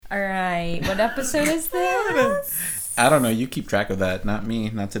All right. What episode is this? I don't know. You keep track of that. Not me.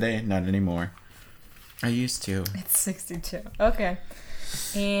 Not today. Not anymore. I used to. It's 62. Okay.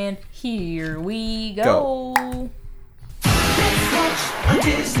 And here we go. Let's watch a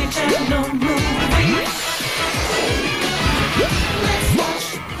Disney Channel movie. Let's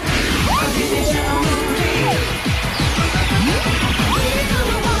watch a Disney Channel movie. We're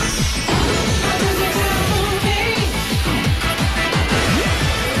gonna watch a Disney Channel movie.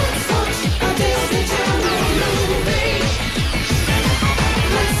 Let's watch a Disney Channel movie.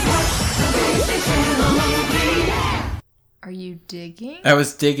 Let's watch a Disney Channel movie. Are you digging? I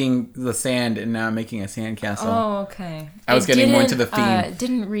was digging the sand and now I'm making a sandcastle. Oh, okay. I was getting more into the theme.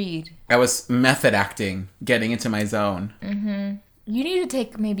 Didn't read. I was method acting, getting into my zone. You need to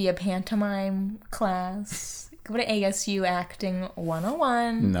take maybe a pantomime class. Go to ASU Acting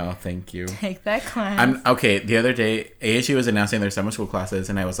 101. No, thank you. Take that class. Okay, the other day, ASU was announcing their summer school classes,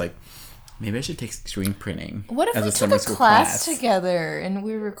 and I was like, maybe I should take screen printing. What if as we a took summer a school class together and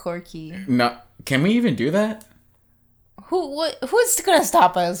we were quirky? No, can we even do that? Who's gonna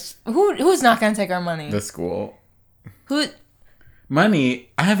stop us? Who's not gonna take our money? The school. Who? Money?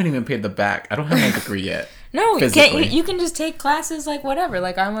 I haven't even paid the back. I don't have my degree yet. No, physically. you can just take classes like whatever.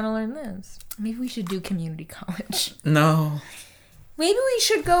 Like, I want to learn this. Maybe we should do community college. No. Maybe we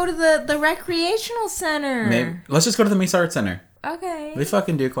should go to the recreational center. Maybe. Let's just go to the Mesa Art Center. Okay. They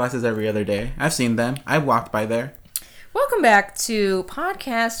fucking do classes every other day. I've seen them. I walked by there. Welcome back to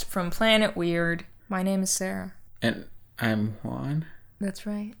Podcast from Planet Weird. My name is Sarah. And I'm Juan. That's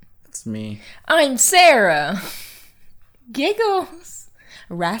right. It's me. I'm Sarah. Giggles.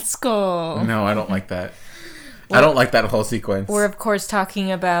 Rascal. No, I don't like that. I don't like that whole sequence. We're, of course,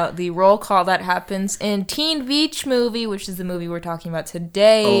 talking about the roll call that happens in Teen Beach Movie, which is the movie we're talking about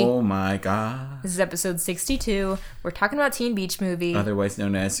today. Oh my god. This is episode 62. We're talking about Teen Beach Movie. Otherwise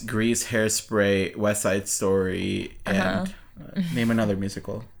known as Grease, Hairspray, West Side Story, and name another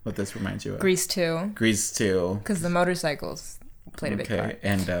musical what this reminds you of. Grease 2. Grease 2. Because the motorcycles played a big part.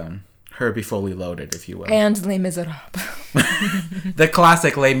 And Herbie Fully Loaded, if you will. And Les Miserables. The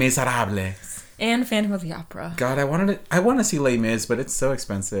classic Les Miserables. And Phantom of the Opera. God, I want to see Les Mis, but it's so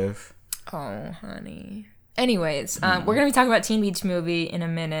expensive. Oh, honey. Anyways, we're going to be talking about Teen Beach Movie in a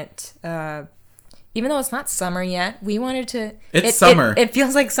minute. Even though it's not summer yet, we wanted to... It's summer. It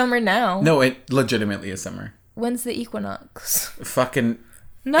feels like summer now. No, it legitimately is summer. When's the equinox? Fucking...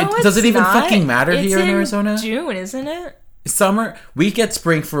 No, does it even not. fucking matter here in Arizona? June, isn't it? Summer, we get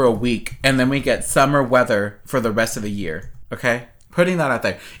spring for a week, and then we get summer weather for the rest of the year. Okay? Putting that out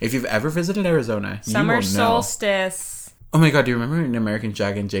there. If you've ever visited Arizona, Summer you will know. solstice. Oh my god, do you remember in American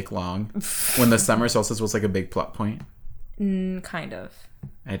Jag and Jake Long when the summer solstice was like a big plot point? Kind of.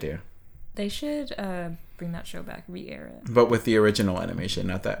 I do. They should bring that show back, re-air it. But with the original animation,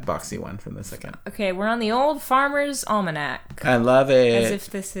 not that boxy one from the second. Okay, we're on the old Farmer's Almanac. I love it. As if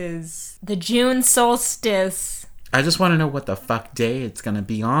this is the June solstice. I just want to know what the fuck day it's gonna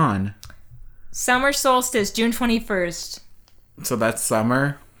be on. Summer solstice, June 21st. So that's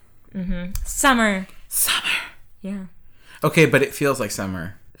summer? Summer. Summer. Yeah. Okay, but it feels like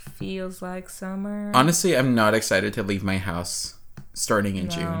summer. Feels like summer. Honestly, I'm not excited to leave my house starting in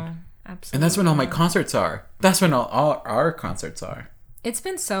June. Absolutely. And that's when all my concerts are. That's when all our concerts are. It's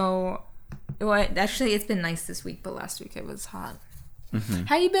been so... Well, actually, it's been nice this week, but last week it was hot.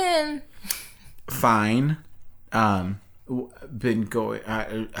 How you been? Fine. Been going...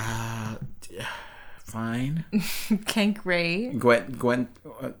 fine. Okay, great. Gwen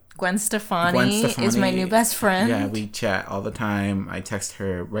Stefani is my new best friend. Yeah, we chat all the time. I text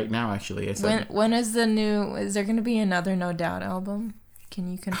her right now, actually. I said, when is the new... Is there going to be another No Doubt album? Can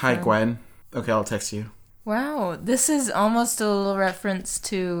you confirm? hi, Gwen. Okay, I'll text you. Wow, this is almost a little reference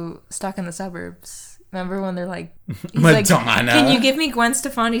to Stuck in the Suburbs. Remember when they're like... he's Madonna. Like, can you give me Gwen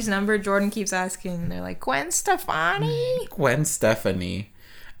Stefani's number? Jordan keeps asking. They're like, Gwen Stefani? Gwen Stefani.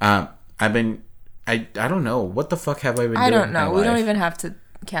 I don't know. What the fuck have I been doing? I don't know. In my We don't life? even have to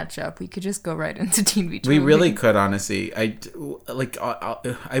catch up. We could just go right into Teen Beach We Movie. really could, honestly. I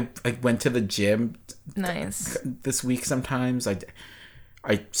went to the gym. Nice. This week sometimes.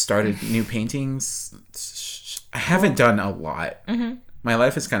 I started new paintings. I haven't done a lot. My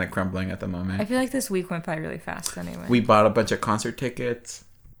life is kind of crumbling at the moment. I feel like this week went by really fast anyway. We bought a bunch of concert tickets.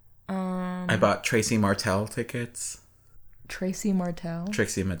 I bought Tracy Martell tickets. Tracy Martell?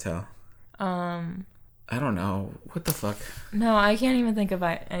 Trixie Mattel. I don't know. What the fuck? No, I can't even think of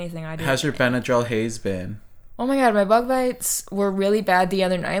anything I did. How's your Benadryl haze been? Oh my god, my bug bites were really bad the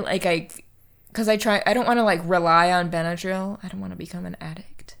other night. Like, because I don't want to, like, rely on Benadryl. I don't want to become an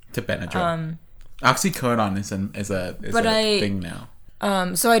addict. To Benadryl. Oxycodone is a thing now.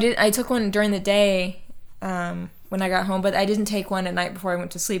 So I took one during the day when I got home, but I didn't take one at night before I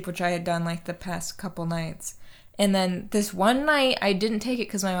went to sleep, which I had done like the past couple nights. And then this one night I didn't take it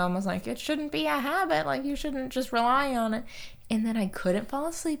because my mom was like, it shouldn't be a habit, like you shouldn't just rely on it. And then I couldn't fall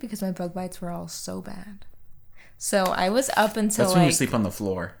asleep because my bug bites were all so bad. So I was up until That's when you sleep on the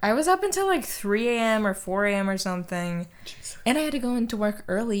floor. I was up until like 3 a.m. or 4 a.m. or something. Jesus. And I had to go into work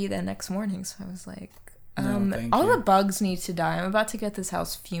early the next morning. So I was like, all the bugs need to die. I'm about to get this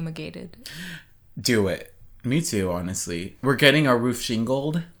house fumigated. Do it. Me too, honestly. We're getting our roof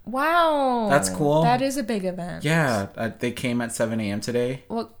shingled. Wow. That's cool. That is a big event. Yeah. They came at 7 a.m. today.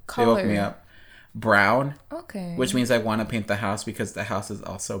 What color? They woke me up. Brown. Okay. Which means I want to paint the house because the house is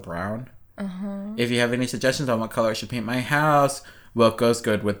also brown. If you have any suggestions on what color I should paint my house, what goes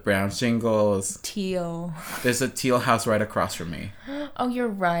good with brown shingles? Teal. There's a teal house right across from me. Oh, you're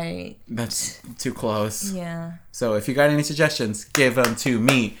right. That's too close. Yeah. So if you got any suggestions, give them to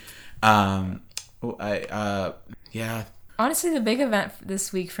me. Yeah. Honestly, the big event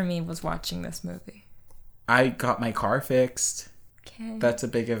this week for me was watching this movie. I got my car fixed. Okay. That's a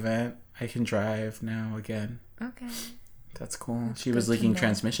big event. I can drive now again. Okay. That's cool. She was leaking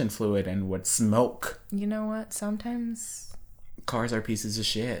transmission fluid and would smoke. You know what? Sometimes cars are pieces of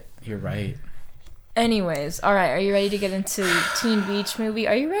shit. You're right. Anyways, all right. Are you ready to get into Teen Beach Movie?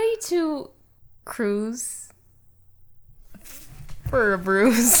 Are you ready to cruise for a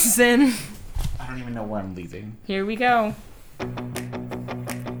bruise? And I don't even know where I'm leaving. Here we go.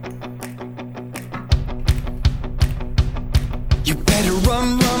 You better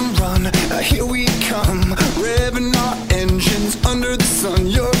run, run, run, here we come. Revving our engines under the sun.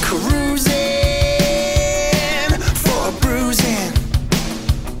 You're cruising for a bruising.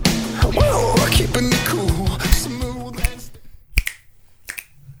 Whoa, keeping it cool, smooth and...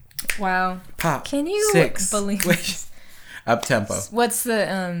 Wow. Pop. Can you 6. believe Wait. Up tempo. What's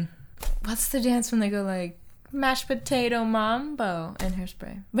the dance when they go like mashed potato mambo in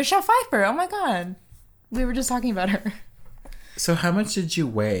Hairspray? Michelle Pfeiffer. Oh my god. We were just talking about her. So how much did you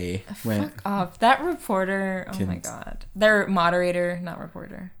weigh when Fuck off. That reporter, oh my god. Their moderator, not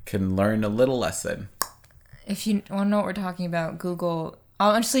reporter. can learn a little lesson? If you want to know what we're talking about,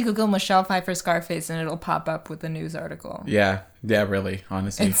 honestly Google Michelle Pfeiffer Scarface and it'll pop up with a news article. Yeah, really,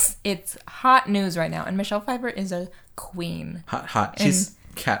 honestly. It's hot news right now. And Michelle Pfeiffer is a queen. Hot. She's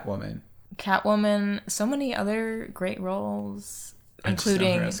Catwoman. Catwoman, so many other great roles.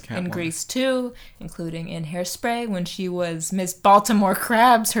 Including in Grease 2, including in Hairspray when she was Miss Baltimore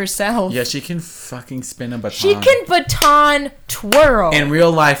Crabs herself. Yeah, she can fucking spin a baton. She can baton twirl. In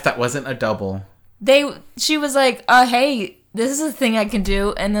real life, that wasn't a double. She was like, hey, this is a thing I can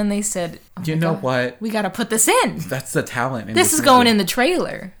do. And then they said, you know what? We got to put this in. That's the talent. This is going in the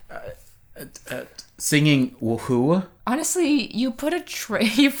trailer. Singing woohoo. Honestly,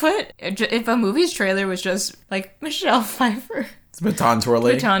 if a movie's trailer was just like Michelle Pfeiffer. It's baton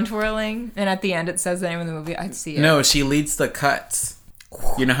twirling. Baton twirling. And at the end it says the name of the movie, I'd see it. No, she leads the cuts.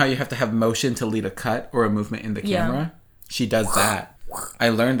 You know how you have to have motion to lead a cut or a movement in the camera? Yeah. She does that. I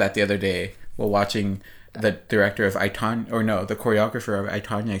learned that the other day while watching the director of the choreographer of I,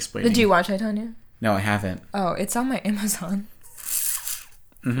 Tonya explaining. Did you watch I, Tonya? No, I haven't. Oh, it's on my Amazon.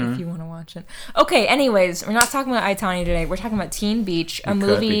 If you want to watch it. Okay, anyways, we're not talking about I, Tonya today. We're talking about Teen Beach, a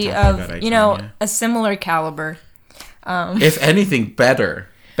movie of, a similar caliber. If anything, better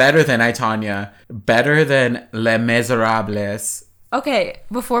than I, Tonya, better than Les Miserables. Okay,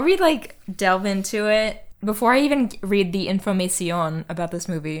 before we delve into it, before I even read the information about this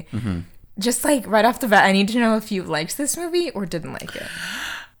movie, just right off the bat, I need to know if you liked this movie or didn't like it.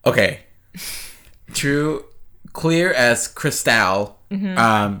 Okay, true, clear as crystal.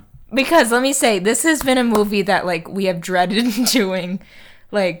 Because let me say, this has been a movie that we have dreaded doing,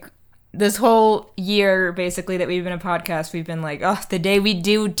 this whole year, basically, that we've been a podcast, we've been the day we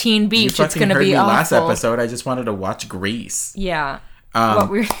do Teen Beach, it's going to be awful. Last episode, I just wanted to watch Grease. Yeah.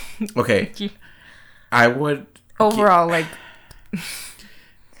 Okay. I would... Overall,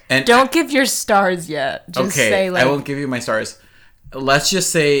 and don't give your stars yet. Just say, I won't give you my stars. Let's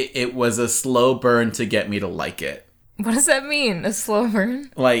just say it was a slow burn to get me to like it. What does that mean? A slow burn?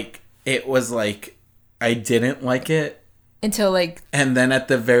 It was I didn't like it. Until and then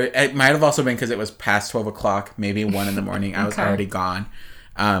it might have also been because it was past 12 o'clock, maybe 1 in the morning. I was already gone.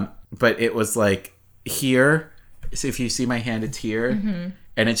 But it was here. So if you see my hand, it's here.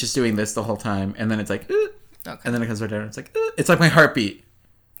 And it's just doing this the whole time. And then it's okay. And then it comes right down. It's it's like my heartbeat.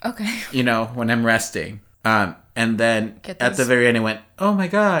 Okay. When I'm resting. And then at the very end, it went, oh my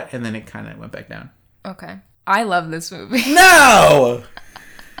God. And then it kind of went back down. Okay. I love this movie. No!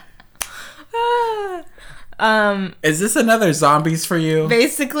 Is this another zombies for you?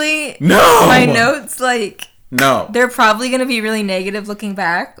 Basically, No! my notes, like, No. they're probably going to be really negative looking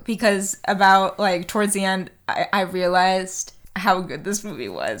back because about, like, towards the end, I realized how good this movie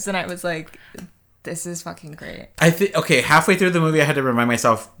was. And I was like, this is fucking great. I think, okay, halfway through the movie, I had to remind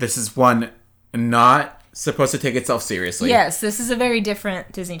myself, this is one not supposed to take itself seriously. Yes, this is a very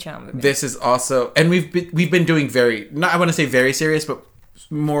different Disney Channel movie. This is also, and we've been doing very, not I want to say very serious, but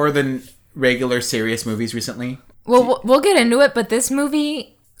more than regular serious movies recently. Well, we'll get into it, but this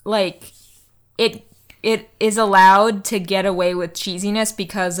movie, like, it is allowed to get away with cheesiness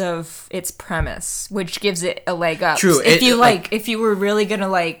because of its premise, which gives it a leg up. True. If you were really gonna,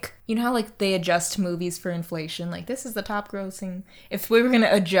 like, you know how, like, they adjust movies for inflation? Like, this is the top grossing. If we were gonna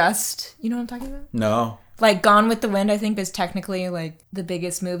adjust, you know what I'm talking about? No. Like, Gone with the Wind, I think, is technically, like, the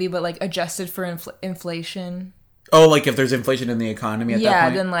biggest movie, but, like, adjusted for inflation. Oh, like if there's inflation in the economy at that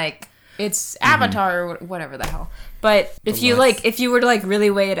point? Yeah, then, like, it's Avatar or whatever the hell. But if you were to, like, really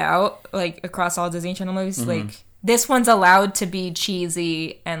weigh it out, like, across all Disney Channel movies, like, this one's allowed to be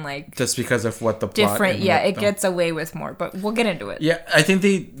cheesy and, like, just because of what the plot different. Yeah, it gets away with more, but we'll get into it. Yeah, I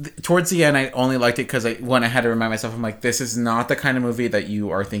think towards the end, I only liked it because when I had to remind myself, I'm like, this is not the kind of movie that you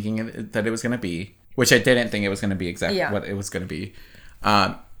are thinking that it was going to be, which I didn't think it was going to be exactly what it was going to be.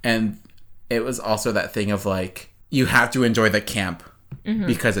 And it was also that thing of, like, you have to enjoy the camp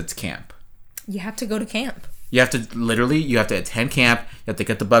because it's camp. You have to go to camp. You have to attend camp. You have to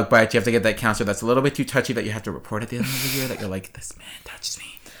get the bug bites. You have to get that counselor that's a little bit too touchy that you have to report at the end of the year that you're like, this man touched me.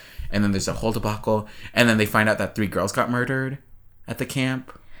 And then there's a whole debacle. And then they find out that 3 girls got murdered at the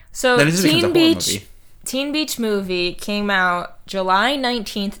camp. So then it just becomes a horror movie. Teen Beach Movie came out July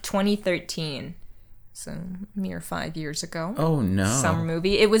 19th, 2013. So, mere 5 years ago. Oh, no. Summer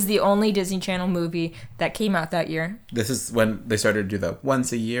movie. It was the only Disney Channel movie that came out that year. This is when they started to do the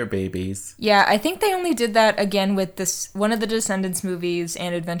once a year babies. Yeah, I think they only did that again with this one of the Descendants movies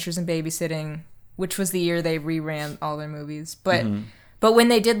and Adventures in Babysitting, which was the year they reran all their movies. But when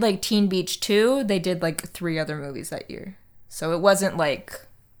they did, like, Teen Beach 2, they did, like, 3 other movies that year. So it wasn't like,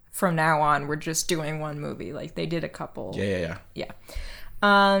 from now on, we're just doing one movie. Like, they did a couple. Yeah.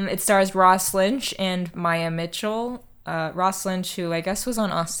 It stars Ross Lynch and Maya Mitchell. Ross Lynch, who I guess was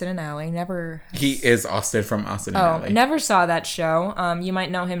on Austin and Ally, He is Austin from Austin and Ally. Never saw that show. You might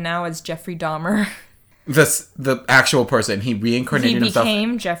know him now as Jeffrey Dahmer. The actual person. He reincarnated himself. He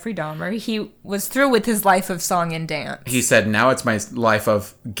became Jeffrey Dahmer. He was through with his life of song and dance. He said, now it's my life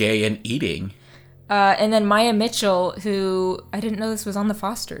of gay and eating. And then Maya Mitchell, who I didn't know this was on The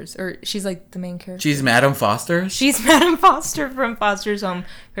Fosters, or she's like the main character. She's Madam Foster? She's Madam Foster from Foster's Home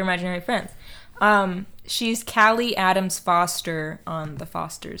for Imaginary Friends. She's Callie Adams Foster on The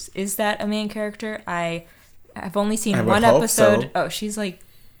Fosters. Is that a main character? I have only seen one episode. So. Oh, she's like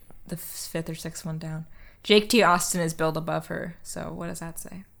the 5th or 6th one down. Jake T. Austin is billed above her, so what does that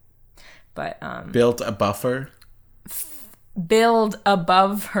say? But built a buffer? Billed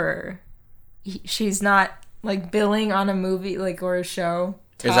above her. She's not, like, billing on a movie, like, or a show.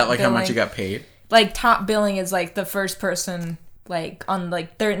 Is that, like, billing. How much you got paid? Like, top billing is, like, the first person, like, on,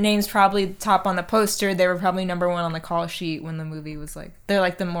 like, their name's probably top on the poster. They were probably number 1 on the call sheet when the movie was, like, they're,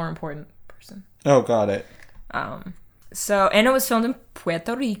 like, the more important person. Oh, got it. So, and it was filmed in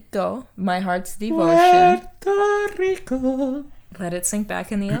Puerto Rico, my heart's devotion. Puerto Rico. Let it sink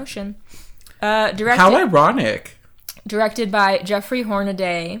back in the ocean. Directed, how ironic. Directed by Jeffrey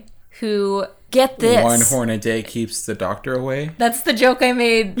Hornaday, who, get this. One horn a day keeps the doctor away. That's the joke I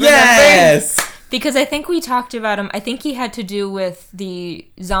made. Yes! Because I think we talked about him. I think he had to do with the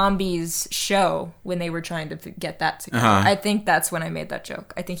Zombies show when they were trying to get that together. I think that's when I made that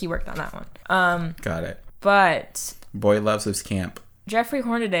joke. I think he worked on that one. Got it. But boy loves his camp. Jeffrey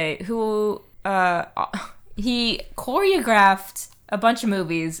Hornaday, who he choreographed a bunch of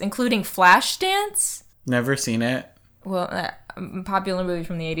movies, including Flashdance. Never seen it. Well, popular movie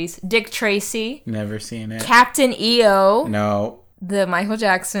from the 80s. Dick Tracy. Never seen it. Captain EO. No. The Michael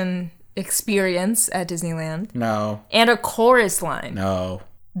Jackson Experience at Disneyland. No. And A Chorus Line. No.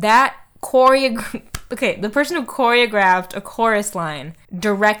 That the person who choreographed A Chorus Line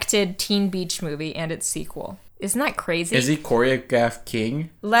directed Teen Beach Movie and its sequel. Isn't that crazy? Is he choreographed king?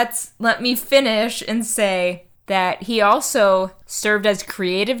 Let me finish and say that he also served as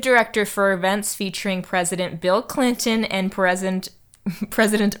creative director for events featuring President Bill Clinton and President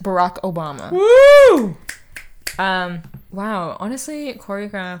Barack Obama. Woo! Wow, honestly,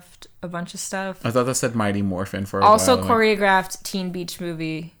 choreographed a bunch of stuff. I thought that said Mighty Morphin for a while. Also choreographed Teen Beach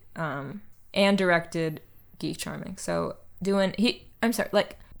Movie, and directed Geek Charming. So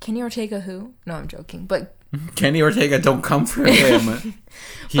Kenny Ortega who? No, I'm joking. But Kenny Ortega, don't come for him.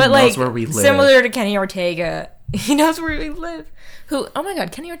 He but knows like where we live. similar to Kenny Ortega, he knows where we live. Who? Oh my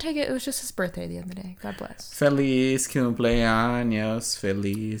God, Kenny Ortega! It was just his birthday the other day. God bless. Feliz cumpleaños,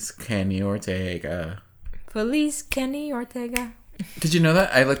 Feliz Kenny Ortega. Feliz Kenny Ortega. Did you know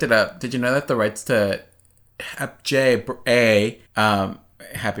that? I looked it up. Did you know that the rights to Happy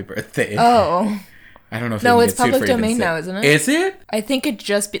Birthday? Oh. I don't know if No, you can it's get sued public for even domain saying- now, isn't it? Is it? I think it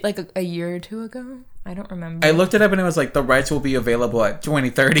just be like a year or two ago. I don't remember. I looked it up and it was like the rights will be available at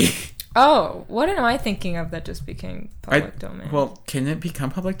 2030. Oh, what am I thinking of that just became public domain? Well, can it become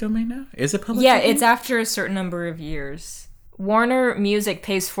public domain now? Is it public yeah, domain? it's after a certain number of years. Warner Music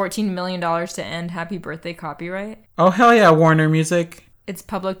pays $14 million to end Happy Birthday copyright. Oh, hell yeah, Warner Music. It's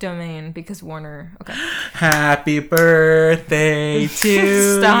public domain because Warner... Okay. Happy birthday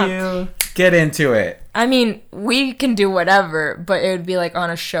to Stop. you. Get into it. I mean, we can do whatever, but it would be like on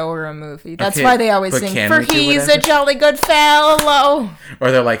a show or a movie. That's Okay, why they always but sing, can "For we do he's whatever?" a jolly good fellow."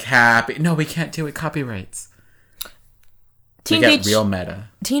 Or they're like, happy. No, we can't do it. Copyrights. We get real meta.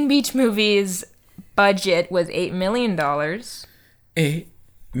 Teen Beach Movie's budget was $8 million. $8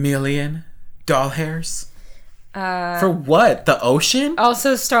 million doll hairs? For what? The ocean?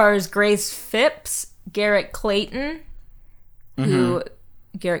 Also stars Grace Phipps, Garrett Clayton, who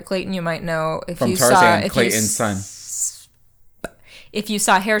Garrett Clayton you might know if From you Tarzan, saw Clayton's son. If you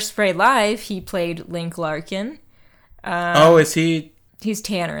saw Hairspray live, he played Link Larkin. Is he He's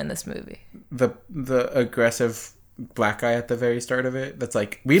Tanner in this movie. the aggressive black guy at the very start of it? That's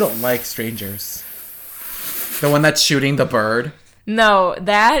like, we don't like strangers. The one that's shooting the bird? No,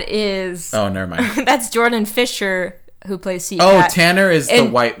 that is Oh, never mind. that's Jordan Fisher who plays Sea Oh, Cat. Tanner is the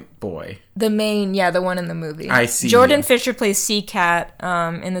And- white boy. The main, the one in the movie. I see. Jordan Fisher plays Sea Cat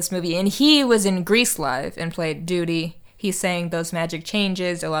in this movie, and he was in Grease Live and played Duty. He sang Those Magic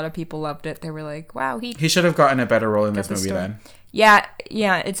Changes. A lot of people loved it. They were like, wow, He should have gotten a better role in this the movie story. then. Yeah,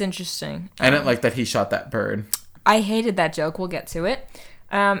 it's interesting. I didn't like that he shot that bird. I hated that joke. We'll get to it.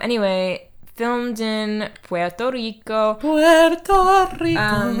 Anyway, filmed in Puerto Rico. Puerto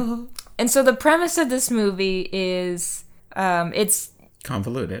Rico. And so the premise of this movie is, it's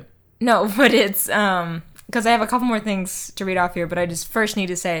Convoluted. no, but it's because I have a couple more things to read off here, but I just first need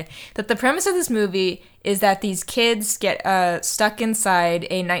to say that the premise of this movie is that these kids get stuck inside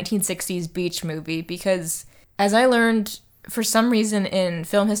a 1960s beach movie because, as I learned for some reason in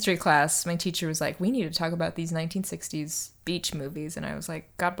film history class, my teacher was like, we need to talk about these 1960s beach movies, and I was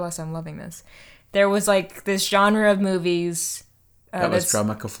like, God bless, I'm loving this. There was like this genre of movies That was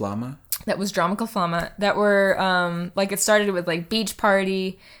Drama Kaflama. that was drama Flama that were like, it started with like Beach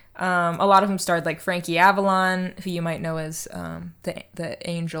Party. A lot of them starred like Frankie Avalon, who you might know as the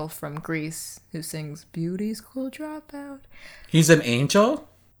angel from Grease who sings "Beauty School Dropout." He's an angel?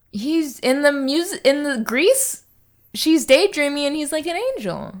 He's in the music in the Grease. She's daydreaming and he's like an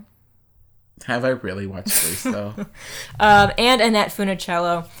angel. Have I really watched Grease though? And Annette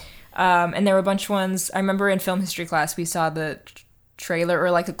Funicello. And there were a bunch of ones. I remember in film history class we saw the trailer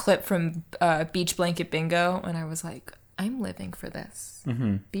or like a clip from Beach Blanket Bingo, and I was like, I'm living for this.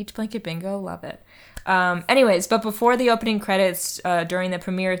 Mm-hmm. Beach Blanket Bingo, love it. Anyways, but before the opening credits, during the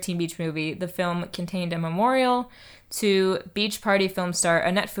premiere of Teen Beach Movie, the film contained a memorial to Beach Party film star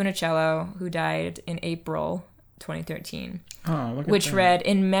Annette Funicello, who died in April 2013. Oh, look at Which that. read,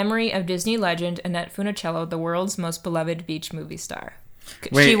 "In memory of Disney legend Annette Funicello, the world's most beloved beach movie star."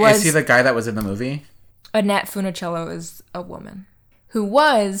 Wait, is he the guy that was in the movie? Annette Funicello is a woman who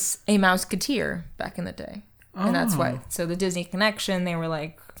was a Mouseketeer back in the day. And that's why. So the Disney connection, they were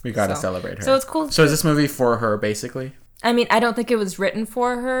like... We gotta celebrate her. So it's cool. So is this movie for her, basically? I mean, I don't think it was written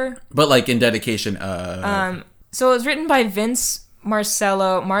for her. But like in dedication of... So it was written by Vince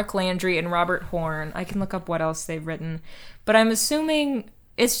Marcello, Mark Landry, and Robert Horn. I can look up what else they've written. But I'm assuming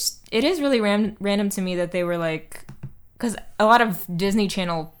it is really random to me that they were like... Because a lot of Disney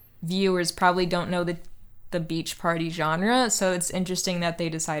Channel viewers probably don't know the beach party genre. So it's interesting that they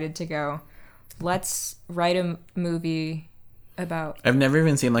decided to go, let's write a movie about... I've never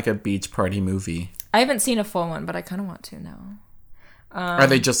even seen like a beach party movie. I haven't seen a full one, but I kind of want to now. Are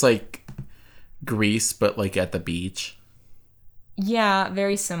they just like Grease, but like at the beach? Yeah,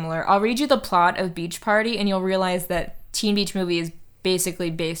 very similar. I'll read you the plot of Beach Party, and you'll realize that Teen Beach Movie is basically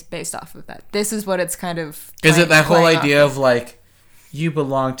based off of that. This is what it's kind of... Is it that whole playing idea off of like, you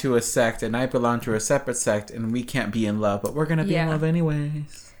belong to a sect and I belong to a separate sect and we can't be in love, but we're going to be in Yeah. love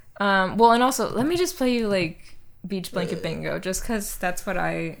anyways? Well, and also, let me just play you, like, Beach Blanket Bingo, just because that's what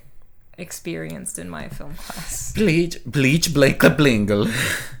I experienced in my film class. Bleach blanket blingle.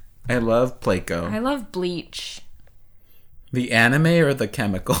 I love Playco. I love Bleach. The anime or the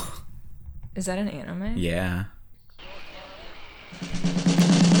chemical? Is that an anime? Yeah.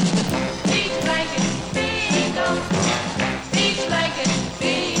 Beach blanket bingo. Beach blanket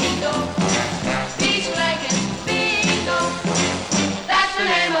bingo. Beach blanket bingo. That's the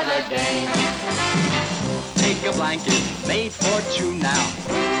name of the game. Take a blanket made for two now.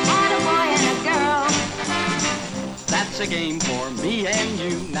 And a boy and a girl. That's a game for me and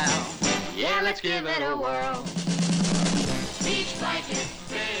you now. Yeah, let's give it a whirl. Beach blanket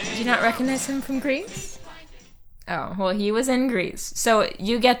Did you not recognize him from Grease? Oh, well, he was in Grease. So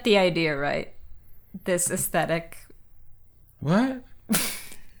you get the idea, right? This aesthetic. What?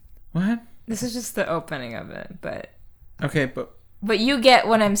 What? This is just the opening of it, but Okay, but you get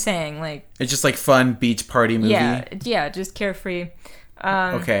what I'm saying. Like, it's just like fun beach party movie. yeah, just carefree.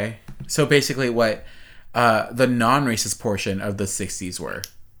 Okay. So basically what the non-racist portion of the 60s were.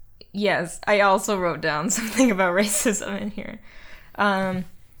 Yes, I also wrote down something about racism in here.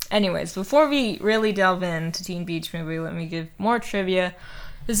 Anyways, before we really delve into Teen Beach Movie, let me give more trivia.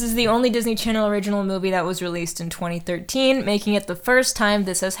 This is the only Disney Channel original movie that was released in 2013, making it the first time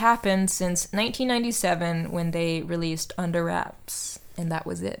this has happened since 1997 when they released Under Wraps. And that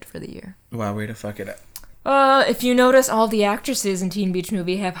was it for the year. Wow, way to fuck it up. If you notice, all the actresses in Teen Beach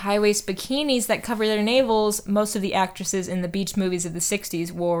Movie have high-waist bikinis that cover their navels. Most of the actresses in the beach movies of the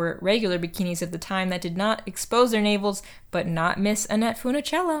 60s wore regular bikinis of the time that did not expose their navels, but not Miss Annette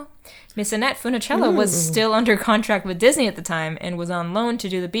Funicello. Miss Annette Funicello was still under contract with Disney at the time and was on loan to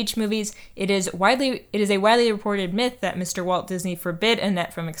do the beach movies. It is a widely reported myth that Mr. Walt Disney forbid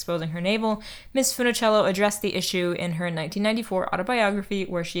Annette from exposing her navel. Miss Funicello addressed the issue in her 1994 autobiography,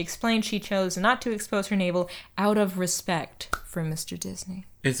 where she explained she chose not to expose her navel out of respect for Mr. Disney.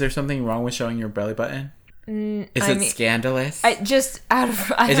 Is there something wrong with showing your belly button? Is it scandalous? Is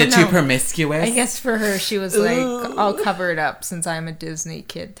it too promiscuous? I guess for her, she was like, I'll cover it up since I'm a Disney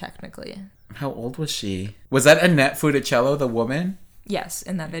kid, technically. How old was she? Was that Annette Funicello, the woman? Yes,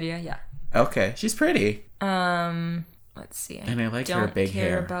 in that video, yeah. Okay, she's pretty. Let's see. And I like her big hair.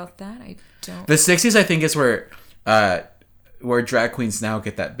 Don't care about that. I don't. The 60s, I think, is where drag queens now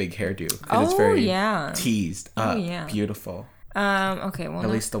get that big hairdo. Because it's very teased up. Beautiful. Okay, well, at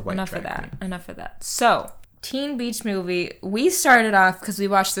least the white enough of drag that. queen. Enough of that. So, Teen Beach Movie. We started off because we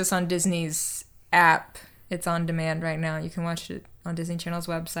watched this on Disney's app. It's on demand right now. You can watch it on Disney Channel's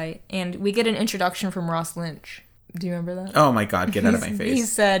website. And we get an introduction from Ross Lynch. Do you remember that? Oh my God, get out of my face. He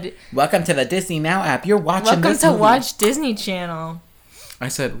said, "Welcome to the Disney Now app. You're watching this Welcome to movie." watch Disney Channel. I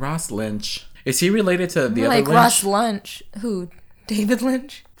said, Ross Lynch. Is he related to the other like Lynch? Ross Lynch. Who? David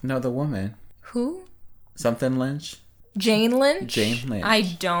Lynch? No, the woman. Who? Something Lynch? Jane Lynch? Jane Lynch. I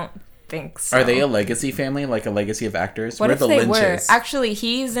don't think so. Are they a legacy family? Like a legacy of actors? What We're if the they Lynches. were? Actually,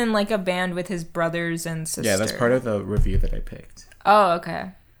 he's in like a band with his brothers and sister. Yeah, that's part of the review that I picked. Oh,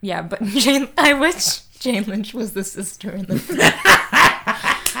 okay. Yeah, but I wish Jane Lynch was the sister in the film.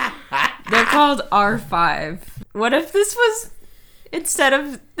 They're called R5. What if this was, instead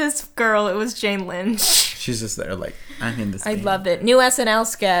of this girl, it was Jane Lynch? She's just there like, I'm in this I band. love it. New SNL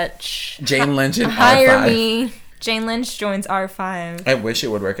sketch. Jane Lynch and Hire R5. me. Jane Lynch joins R5. I wish it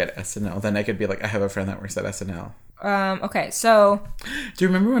would work at SNL. Then I could be like, I have a friend that works at SNL. Okay, so Do you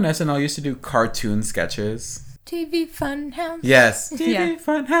remember when SNL used to do cartoon sketches? TV Funhouse. Yes. TV Yeah.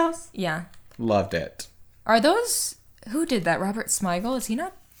 Funhouse. Yeah. Loved it. Are those, who did that? Robert Smigel? Is he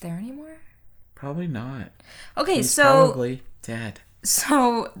not there anymore? Probably not. Okay, He's so probably dead.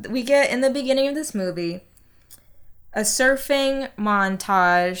 So we get in the beginning of this movie a surfing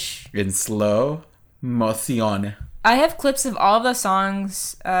montage. In slow motion. I have clips of all of the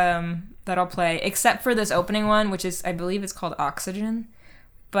songs that I'll play, except for this opening one, which is, I believe it's called Oxygen.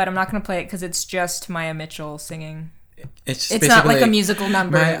 But I'm not going to play it because it's just Maya Mitchell singing. It's not like a musical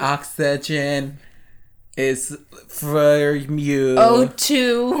number. My oxygen is for you.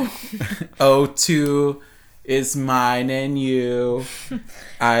 O2. O2 is mine and you.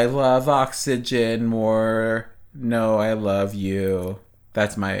 I love oxygen more. No, I love you.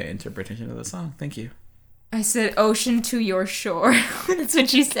 That's my interpretation of the song. Thank you. I said ocean to your shore. That's what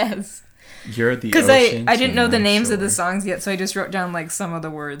she says. You're the Because ocean I didn't to know the my names shore. of the songs yet, so I just wrote down like some of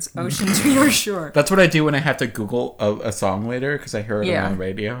the words. Ocean to your shore. That's what I do when I have to Google a song later because I heard it Yeah. on the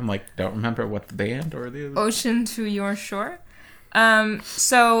radio. I'm like, don't remember what the band or the... Ocean to your shore.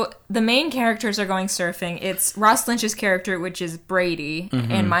 So the main characters are going surfing. It's Ross Lynch's character, which is Brady,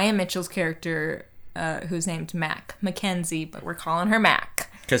 and Maya Mitchell's character, who's named Mackenzie, but we're calling her Mac.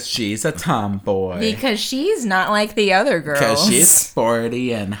 Because she's a tomboy. Because she's not like the other girls. Because she's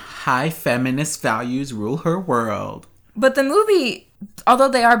sporty and high feminist values rule her world. But the movie, although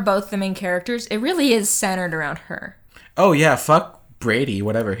they are both the main characters, it really is centered around her. Oh yeah, fuck Brady,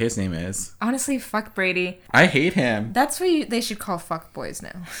 whatever his name is. Honestly, fuck Brady. I hate him. That's what they should call fuck boys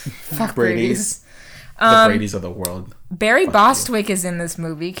now. Fuck Brady's. The Brady's of the world. Barry Bostwick is in this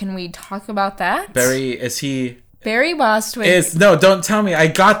movie. Can we talk about that? Barry, is he... Barry Bostwick. No, don't tell me. I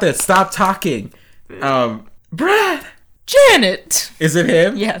got this. Stop talking. Brad. Janet. Is it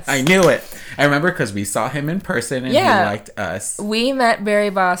him? Yes. I knew it. I remember because we saw him in person and he liked us. We met Barry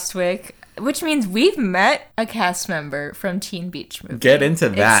Bostwick, which means we've met a cast member from Teen Beach Movie. Get into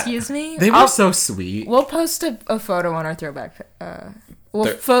that. Excuse me? They were so sweet. We'll post a photo on our throwback.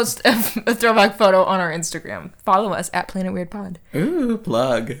 We'll post a throwback photo on our Instagram. Follow us at Planet Weird Pod. Ooh,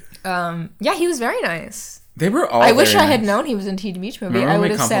 plug. Yeah, he was very nice. They were all I wish I had nice. known he was in Teen Beach Movie. Remember I when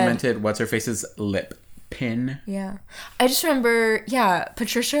would we have said. complimented What's-Her-Face's lip pin? Yeah. I just remember,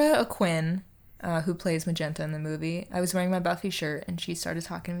 Patricia O'Quinn, who plays Magenta in the movie. I was wearing my Buffy shirt and she started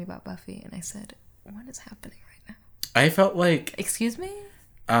talking to me about Buffy and I said, what is happening right now? I felt like... Excuse me?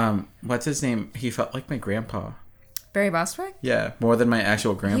 What's his name? He felt like my grandpa. Barry Bostwick? Yeah, more than my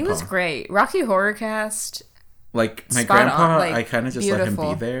actual grandpa. He was great. Rocky Horror Cast. Like, my Spot grandpa, on, like, I kind of just beautiful.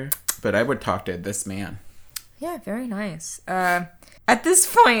 let him be there. But I would talk to this man. Yeah, very nice. At this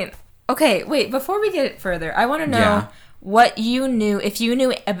point, okay, wait, before we get further, I want to know what you knew, if you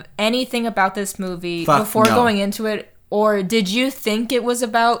knew anything about this movie before going into it, or did you think it was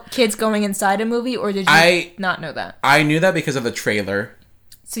about kids going inside a movie, or did you not know that? I knew that because of the trailer.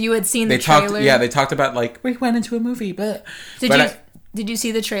 So you had seen the trailer? They talked about, like, we went into a movie, but... Did you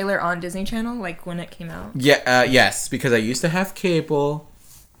see the trailer on Disney Channel, like, when it came out? Yeah, yes, because I used to have cable,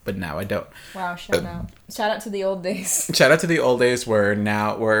 but now I don't. Wow, shout out. Shout out to the old days. Shout out to the old days where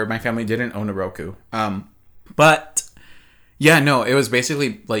my family didn't own a Roku. But, yeah, no, it was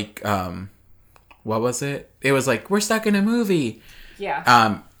basically, like, what was it? It was like, we're stuck in a movie.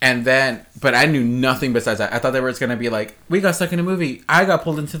 Yeah. And then, but I knew nothing besides that. I thought there was going to be like, we got stuck in a movie. I got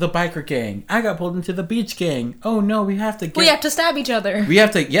pulled into the biker gang. I got pulled into the beach gang. Oh no, we have to stab each other. We have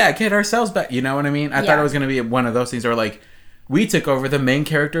to, get ourselves back. You know what I mean? I thought it was going to be one of those things where like, we took over the main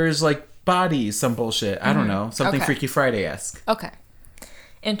character's like bodies, some bullshit. I don't know. Something Freaky Friday-esque. Okay.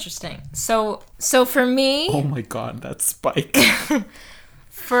 Interesting. So for me. Oh my God, that's Spike.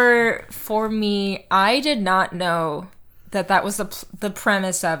 For me, I did not know that was the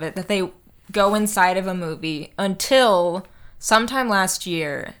premise of it, that they go inside of a movie until sometime last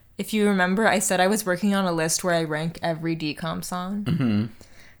year. If you remember, I said I was working on a list where I rank every DCOM song.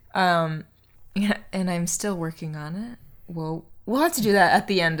 Mm-hmm. Yeah, and I'm still working on it. We'll have to do that at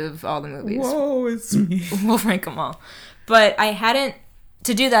the end of all the movies. Whoa, it's me. We'll rank them all. But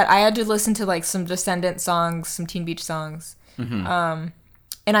to do that, I had to listen to like some Descendant songs, some Teen Beach songs. Mm-hmm.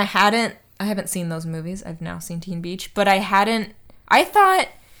 And I haven't seen those movies. I've now seen Teen Beach, but I thought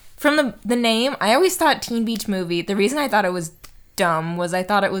from the name, I always thought Teen Beach Movie. The reason I thought it was dumb was I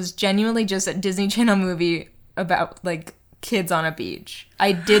thought it was genuinely just a Disney Channel movie about like kids on a beach.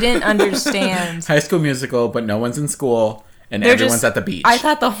 I didn't understand. High School Musical, but no one's in school and everyone's at the beach. I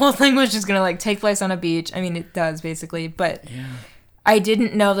thought the whole thing was just gonna like take place on a beach. I mean, it does basically, but I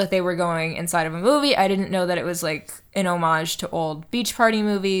didn't know that they were going inside of a movie. I didn't know that it was like an homage to old beach party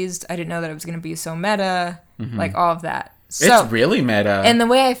movies. I didn't know that it was going to be so meta, like all of that. So, it's really meta. And the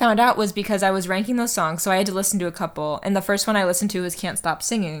way I found out was because I was ranking those songs, so I had to listen to a couple. And the first one I listened to was Can't Stop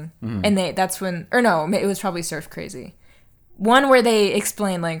Singing. And it was probably Surf Crazy. One where they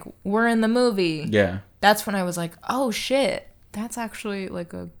explain like, we're in the movie. Yeah. That's when I was like, oh shit, that's actually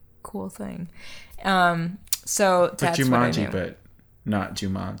like a cool thing. So that's Jumanji, what I knew. but not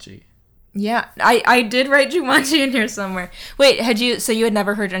Jumanji. Yeah, I did write Jumanji in here somewhere. Wait, you had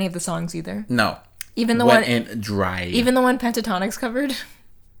never heard any of the songs either? No. Even the Wet one and dry. Even the one Pentatonix covered?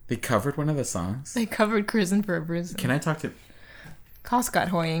 They covered one of the songs? They covered Cruisin' for a Bruisin'. Can I talk to Hot Scott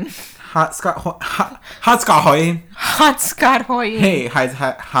Hoying. Hot Scott Hoying. Hot Scott Hoying. Hey,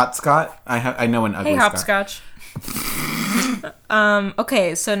 Hot Scott. I know an ugly Hopscotch.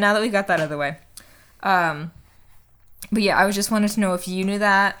 Okay, so now that we got that out of the way. But yeah, I was just wanted to know if you knew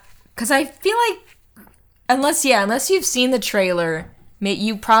that. Because I feel like, unless you've seen the trailer,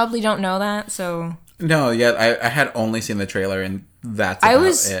 you probably don't know that, so... No, yeah, I had only seen the trailer, and that's about it. I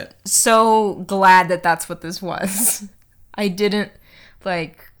was so glad that that's what this was. I didn't,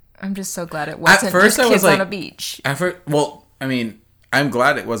 I'm just so glad it wasn't at first just kids on a beach. I'm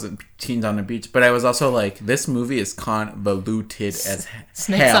glad it wasn't teens on a beach, but I was also like, this movie is convoluted as hell.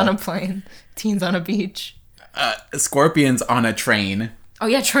 Snakes on a plane, teens on a beach. Scorpions on a train. Oh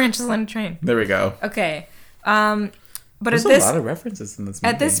yeah, tarantulas on a train. There we go. Okay. But there's a lot of references in this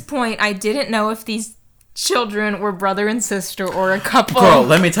movie. At this point, I didn't know if these children were brother and sister or a couple. Girl,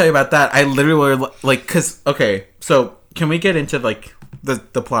 let me tell you about that. I literally were like, because, okay, so can we get into like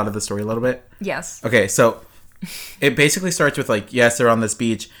the plot of the story a little bit? Yes. Okay, so it basically starts with like, yes, they're on this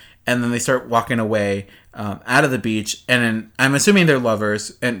beach, and then they start walking away out of the beach, and then I'm assuming they're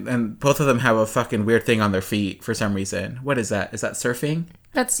lovers, and both of them have a fucking weird thing on their feet for some reason. What is that? Is that surfing?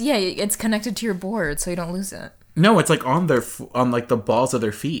 It's connected to your board so you don't lose it. No, it's like on on like the balls of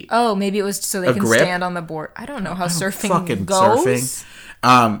their feet. Oh, maybe it was so they can grip? stand on the board. I don't know how surfing Fucking goes.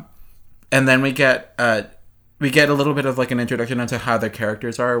 surfing. And then we get a little bit of like an introduction into how their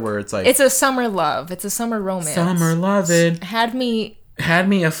characters are, where it's like It's a summer love. It's a summer romance. summer loving. Had me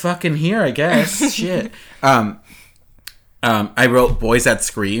A fucking here, I guess. Shit. I wrote boys that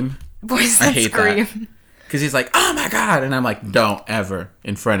scream. Boys that hate scream. that. Because he's like, oh my god, and I'm like, don't ever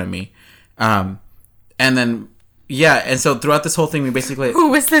in front of me. And then and so throughout this whole thing, we basically Who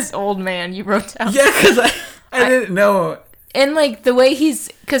was this old man you wrote down? yeah, because I didn't know. And like the way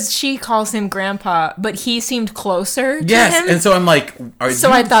because she calls him grandpa, but he seemed closer to him. And so I'm like, I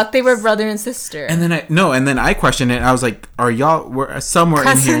thought they were brother and sister. And then I questioned it. I was like, are y'all somewhere in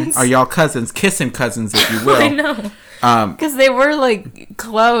here? Cousins? Are y'all cousins? Kissing cousins, if you will. I know. Because they were like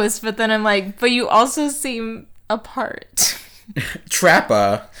close, but then I'm like, but you also seem apart.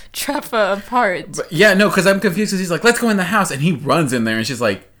 Trappa apart. But yeah, no, because I'm confused. Because he's like, let's go in the house, and he runs in there, and she's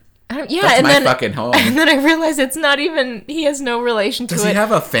like, That's and my fucking home. And then I realized it's not even. He has no relation to it. Does he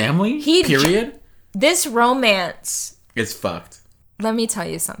have a family? Period. This romance. It's fucked. Let me tell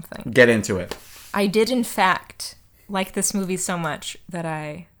you something. Get into it. I did, in fact, like this movie so much that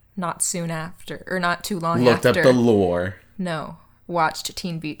I not too long after Looked up the lore. No, watched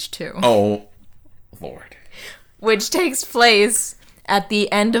Teen Beach 2. Oh, Lord. Which takes place at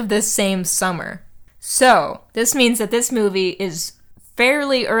the end of this same summer. So, this means that this movie is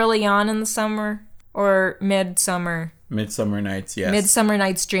fairly early on in the summer or midsummer. Midsummer Nights, yes. Midsummer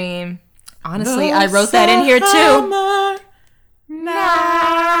Night's Dream. Honestly, I wrote that in here too.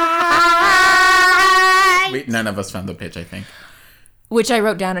 None of us found the pitch, I think. Which I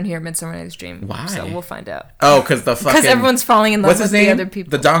wrote down in here, Midsummer Night's Dream. Why? So we'll find out. Oh, because everyone's falling in love with the other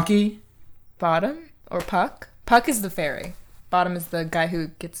people. The donkey? Bottom or Puck? Puck is the fairy. Bottom is the guy who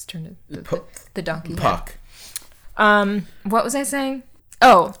gets turned into the donkey. Puck. What was I saying?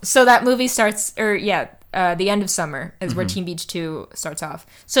 Oh, so that movie starts, the end of summer is where Teen Beach 2 starts off.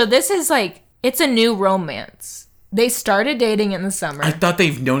 So this is like, it's a new romance. They started dating in the summer. I thought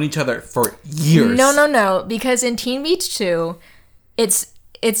they've known each other for years. No, because in Teen Beach 2, it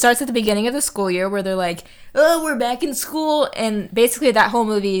starts at the beginning of the school year where they're like, oh, we're back in school. And basically that whole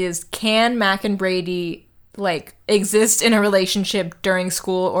movie is, can Mac and Brady like exist in a relationship during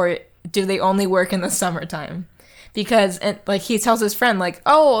school, or do they only work in the summertime? Because like he tells his friend like,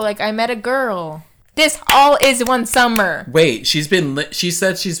 oh, like I met a girl. This all is one summer. Wait, she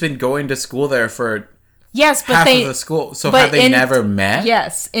said she's been going to school there for yes, but half of the school. So have they never met?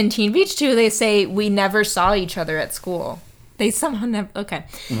 Yes, in Teen Beach 2 they say we never saw each other at school. They somehow never. Okay.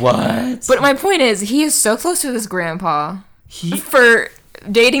 What? But my point is, he is so close to this grandpa for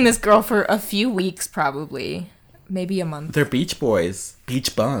dating this girl for a few weeks, probably, maybe a month. They're beach boys,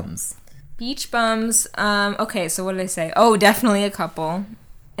 beach bums. Beach bums. Okay, so what did I say? Oh, definitely a couple.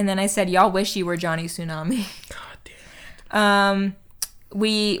 And then I said, y'all wish you were Johnny Tsunami. God damn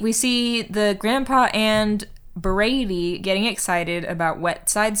it. We see the grandpa and Brady getting excited about West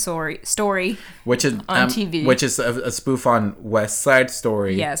Side Story, which is on TV, which is a spoof on West Side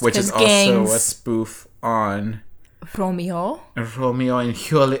Story. Yes, which is also a spoof on Romeo and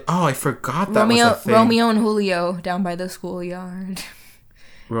Julio. Oh, I forgot that was a thing. Romeo and Julio down by the schoolyard.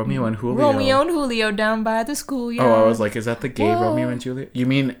 Romeo and Julio. Romeo and Julio down by the schoolyard. Oh, I was like, is that the gay Whoa. Romeo and Juliet? You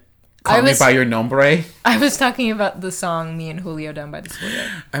mean Call Me By Your Nombre? I was talking about the song Me and Julio Down by the Schoolyard.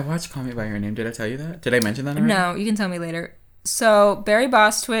 I watched Call Me By Your Name. Did I tell you that? Did I mention that already? No, you can tell me later. So, Barry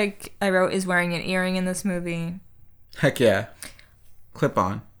Bostwick, I wrote, is wearing an earring in this movie. Heck yeah. Clip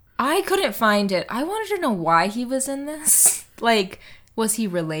on. I couldn't find it. I wanted to know why he was in this. Like, was he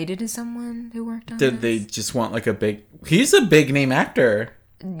related to someone who worked on this? Did they just want like a big... He's a big name actor.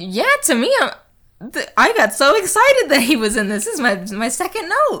 Yeah, to me, I got so excited that he was in this. This is my second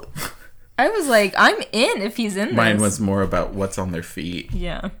note. I was like, I'm in if he's in this. Mine was more about what's on their feet.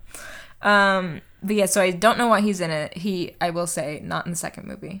 Yeah. But yeah, so I don't know why he's in it. I will say, not in the second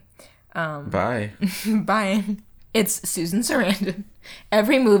movie. Bye. Bye. It's Susan Sarandon.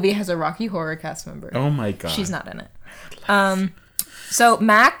 Every movie has a Rocky Horror cast member. Oh my god. She's not in it. So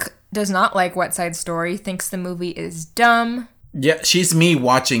Mac does not like West Side Story, thinks the movie is dumb. Yeah, she's me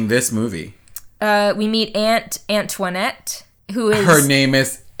watching this movie. We meet Aunt Antoinette, who is... Her name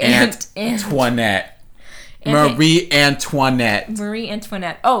is Aunt Antoinette. Marie Antoinette. Marie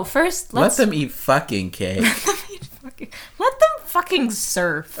Antoinette. Oh, first, let them eat fucking cake. Let them fucking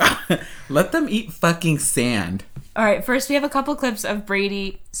surf. Let them eat fucking sand. All right, first we have a couple clips of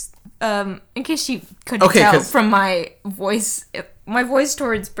Brady. In case you couldn't tell from my voice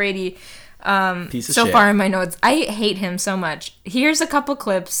towards Brady. Piece of so shit. far in my notes, I hate him so much. Here's a couple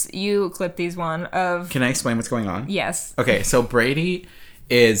clips. You clip these one of. Can I explain what's going on? Yes. Okay, so Brady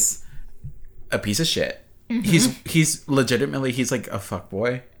is a piece of shit. Mm-hmm. He's legitimately he's like a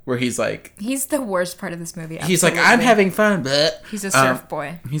fuckboy. Where he's like... He's the worst part of this movie. Absolutely. He's like, I'm having fun. But he's a surf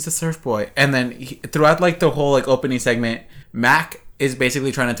boy. He's a surf boy. And then throughout like the whole like opening segment, Mac is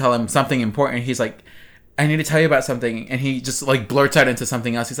basically trying to tell him something important. He's like, I need to tell you about something. And he just like blurts out into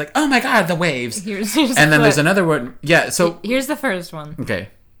something else. He's like, oh my God, the waves. Here's and then there's another one. Yeah, so... Here's the first one. Okay.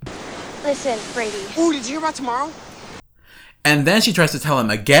 Listen, Brady. Ooh, did you hear about tomorrow? And then she tries to tell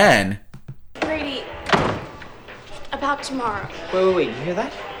him again. Brady, about tomorrow. Wait, you hear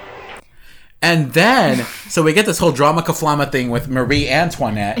that? And then, so we get this whole drama kaflama thing with Marie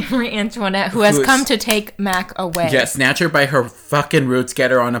Antoinette. Marie Antoinette, who has come to take Mac away. Yeah, snatch her by her fucking roots,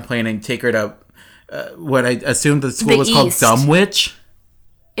 get her on a plane, and take her to what I assume the school was called Dunwich.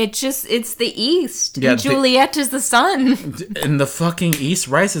 It's the East. Yeah, Juliet is the sun. And the fucking East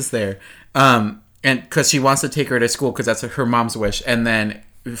rises there. And because she wants to take her to school because that's her mom's wish. And then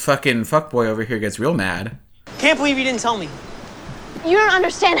fucking fuckboy over here gets real mad. Can't believe you didn't tell me. You don't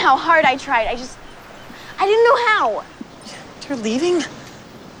understand how hard I tried. I didn't know how. You're leaving?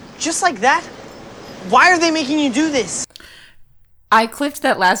 Just like that? Why are they making you do this? I clipped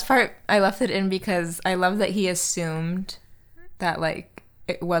that last part. I left it in because I love that he assumed that, like,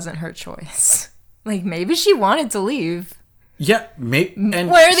 it wasn't her choice. Like, maybe she wanted to leave. Yeah, maybe. And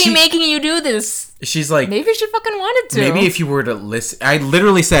why are they making you do this? She's like... Maybe she fucking wanted to. Maybe if you were to listen... I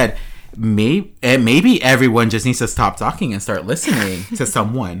literally said... Maybe everyone just needs to stop talking and start listening to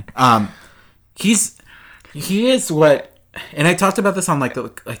someone. He is what, and I talked about this on like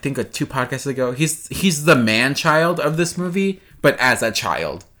I think 2 podcasts ago. He's the man child of this movie, but as a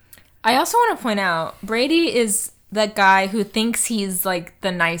child. I also want to point out Brady is that guy who thinks he's like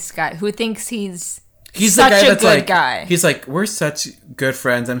the nice guy, who thinks he's such the guy a that's good like, guy. He's like, we're such good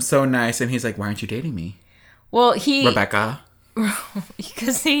friends. I'm so nice, and he's like, why aren't you dating me? Well, Rebecca.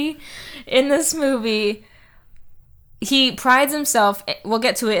 Because in this movie, he prides himself, we'll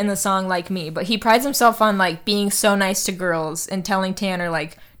get to it in the song Like Me, but he prides himself on like being so nice to girls and telling Tanner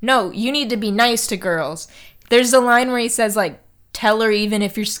like, no, you need to be nice to girls. There's a line where he says like, tell her even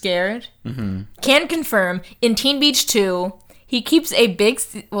if you're scared. Mm-hmm. Can confirm, in Teen Beach 2, he keeps a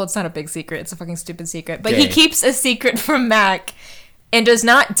it's not a big secret, it's a fucking stupid secret, but he keeps a secret from Mac and does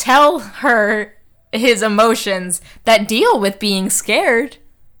not tell her his emotions that deal with being scared.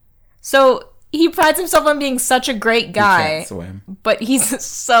 So he prides himself on being such a great guy. He can't swim. But he's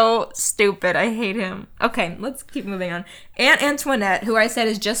so stupid. I hate him. Okay, let's keep moving on. Aunt Antoinette, who I said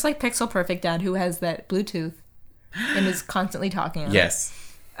is just like Pixel Perfect Dad, who has that Bluetooth and is constantly talking on Yes.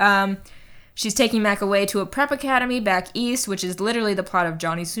 She's taking Mac away to a prep academy back east, which is literally the plot of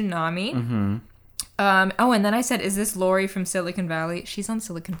Johnny Tsunami. Mm-hmm. And then I said, is this Lori from Silicon Valley? She's on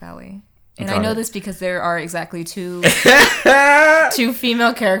Silicon Valley. And I know this because there are exactly 2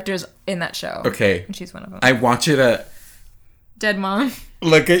 female characters in that show. Okay. And she's one of them. I want you to... Dead mom.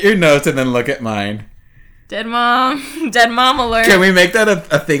 Look at your notes and then look at mine. Dead mom. Dead mom alert. Can we make that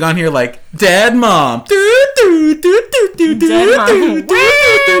a thing on here like, Dead mom. Dead mom.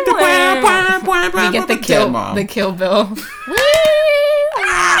 We get the Kill Bill.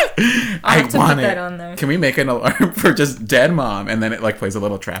 I want put it. that on there. Can we make an alarm for just Dead Mom and then it like plays a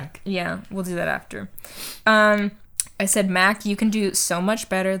little track? Yeah, we'll do that after. I said, Mac, you can do so much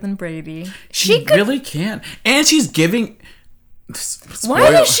better than Brady. She really can. And she's giving...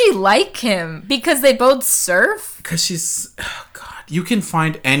 Why does she like him? Because they both surf? Because she's... Oh, God. You can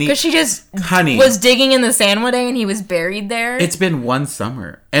find any... Because she just Honey, was digging in the sand one day and he was buried there? It's been one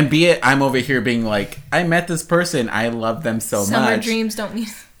summer. And be it, I'm over here being like, I met this person. I love them so much. Summer dreams don't need...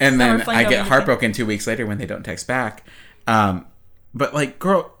 And then I get heartbroken 2 weeks later when they don't text back. But like,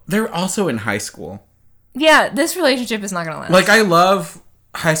 girl, they're also in high school. Yeah, this relationship is not going to last. Like, I love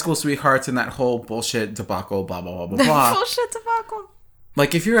high school sweethearts and that whole bullshit debacle, blah, blah, blah, blah, blah. Bullshit debacle.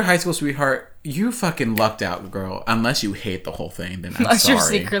 Like, if you're a high school sweetheart, you fucking lucked out, girl. Unless you hate the whole thing, then I'm Unless sorry. you're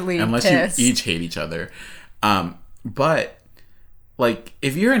secretly Unless pissed. you each hate each other. But, like,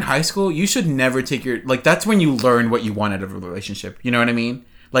 if you're in high school, you should never take your... Like, that's when you learn what you want out of a relationship. You know what I mean?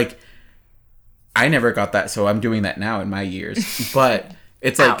 Like, I never got that, so I'm doing that now in my years. But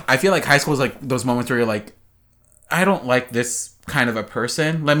it's like, I feel like high school is like those moments where you're like, I don't like this kind of a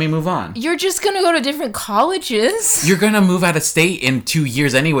person. Let me move on. You're just going to go to different colleges. You're going to move out of state in 2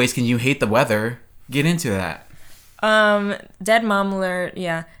 years anyways. Can you hate the weather? Get into that. Dead mom alert.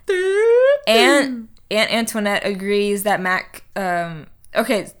 Yeah. Aunt Antoinette agrees that Mac.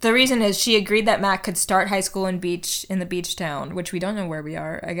 Okay, the reason is she agreed that Mac could start high school in the beach town, which we don't know where we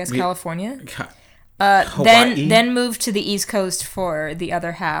are. I guess California. Then move to the East Coast for the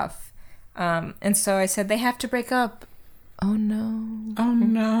other half. And so I said they have to break up. Oh no. Oh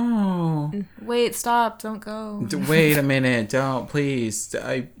no. Wait, stop, don't go. Wait a minute, don't, please.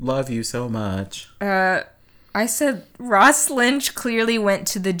 I love you so much. I said Ross Lynch clearly went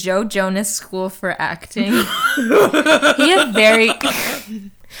to the Joe Jonas School for Acting. He had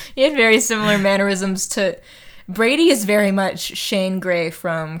very similar mannerisms to Brady is very much Shane Gray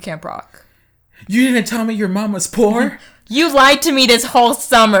from Camp Rock. You didn't tell me your mom was poor? You lied to me this whole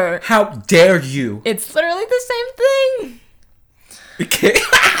summer. How dare you? It's literally the same thing. Okay.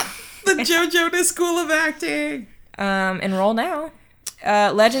 The Joe Jonas School of Acting. Enroll now.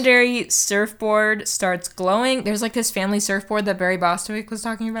 Legendary surfboard starts glowing. There's like this family surfboard that Barry Bostwick was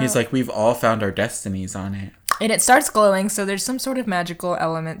talking about. He's like, we've all found our destinies on it. And it starts glowing, so there's some sort of magical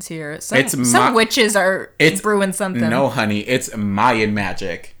elements here. Some witches are brewing something. No, honey, it's Mayan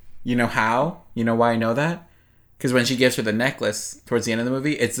magic. You know how? You know why I know that? Because when she gives her the necklace towards the end of the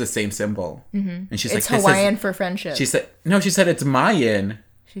movie, it's the same symbol. Mm-hmm. And she's it's like, Hawaiian for friendship. She said it's Mayan.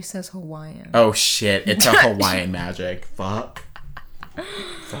 She says Hawaiian. Oh, shit. It's a Hawaiian magic. Fuck.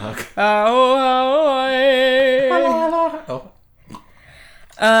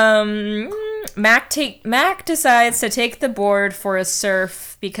 Mac decides to take the board for a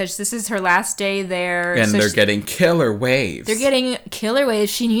surf because this is her last day there. And so they're getting killer waves.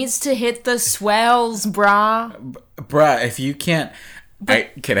 She needs to hit the swells, brah. Bruh, if you can't...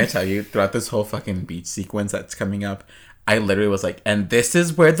 can I tell you, throughout this whole fucking beach sequence that's coming up, I literally was like, and this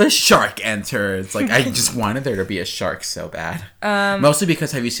is where the shark enters. Like, I just wanted there to be a shark so bad. Mostly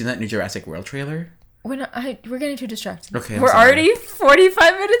because, have you seen that new Jurassic World trailer? We're getting too distracted. Okay, we're already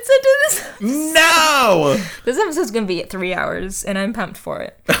 45 minutes into this. No! This episode's going to be 3 hours, and I'm pumped for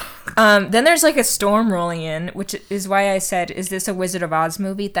it. Then there's like a storm rolling in, which is why I said, is this a Wizard of Oz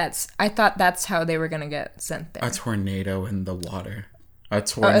movie? I thought that's how they were going to get sent there. A tornado in the water. A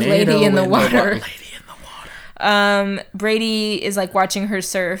lady in the water. Brady is like watching her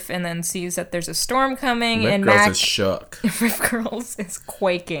surf and then sees that there's a storm coming. Rip and Girls Mac is shook. Rip Girls is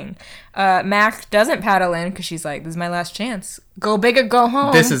quaking. Mac doesn't paddle in because she's like, this is my last chance. Go big or go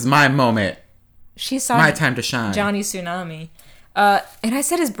home. This is my moment. She saw my time to shine. Johnny Tsunami. And I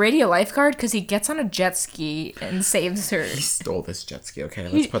said, is Brady a lifeguard? Because he gets on a jet ski and saves her. He stole this jet ski. Okay,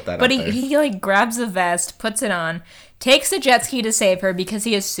 let's put that out there. But he like grabs the vest, puts it on, takes the jet ski to save her because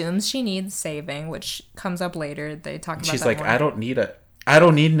he assumes she needs saving, which comes up later. They talk about She's that like, more. I don't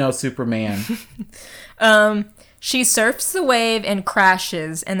need no Superman. She surfs the wave and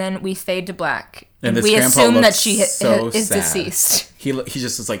crashes, and then we fade to black. And we assume that she is sad. deceased. He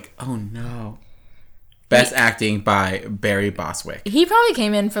just is like, oh no. Best acting by Barry Bostwick. He probably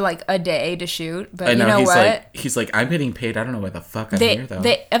came in for like a day to shoot, but I know, you know what? He's like, I'm getting paid. I don't know why the fuck I'm here though.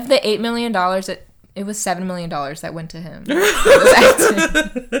 Of the $8 million, it was $7 million that went to him.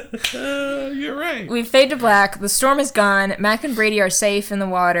 You're right. We fade to black. The storm is gone. Mac and Brady are safe in the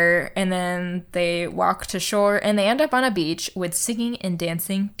water, and then they walk to shore, and they end up on a beach with singing and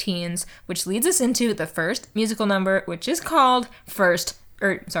dancing teens, which leads us into the first musical number, which is called First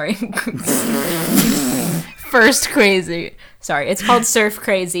Crazy. Sorry, it's called Surf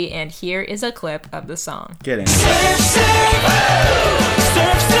Crazy, and here is a clip of the song. Get in. Surf, surf,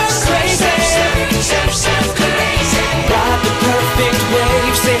 surf, surf, crazy. Surf, surf, crazy. Ride the perfect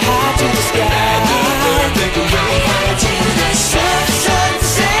wave, say hi to the sky. Surf, surf,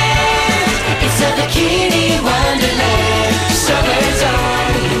 surf. It's a bikini wonderland. Summer's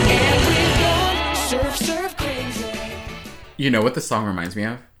on, and we're gone. Surf, surf, crazy. You know what the song reminds me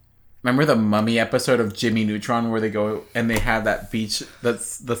of? Remember the Mummy episode of Jimmy Neutron where they go and they have that beach,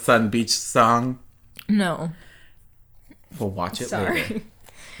 that's the Sun Beach song? No. We'll watch it later.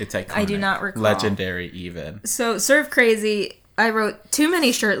 It's iconic. I do not recall. Legendary even. So, Surf Crazy, I wrote too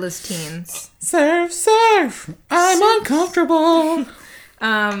many shirtless teens. Surf, surf, I'm uncomfortable.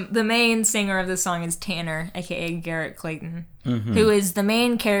 The main singer of the song is Tanner, aka Garrett Clayton, who is the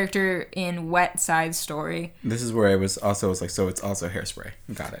main character in Wet Side Story. This is where I was like, so it's also Hairspray.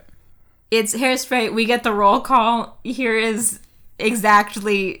 Got it. It's Hairspray. We get the roll call. Here is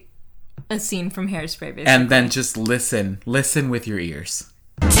exactly a scene from Hairspray, basically. And then just listen with your ears.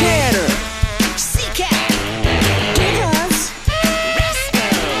 Tanner, C-Cat, Diggers,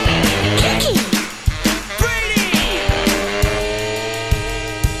 Kiki, Brady.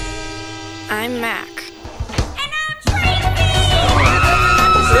 I'm Mac.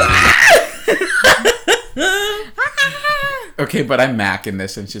 Okay, but I'm Mac in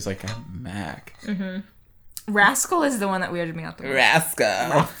this, and she's like, I'm Mac. Rascal is the one that weirded me out the most. Rascal.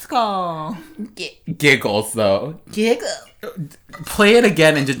 Rascal. Giggles, though. Giggles. Play it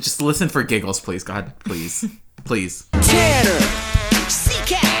again and just listen for giggles, please. God, please. Please. Tanner,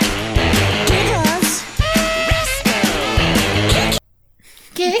 C-Cat,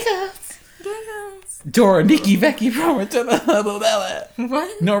 Giggles. Dora, Nikki, Becky, Robert,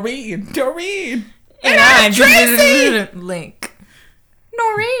 What? Doreen. And I'm Tracy. Link.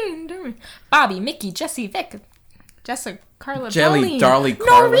 Noreen. Bobby, Mickey, Jesse, Vic, Jessica, Carla, Jelly, Darlene. Darlie,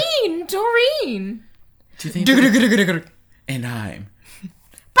 Carla. Doreen. Do you think? And I'm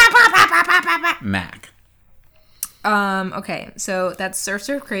Mac. Okay, so that's Surf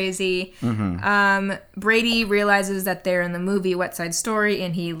Surf Crazy. Brady realizes that they're in the movie West Side Story,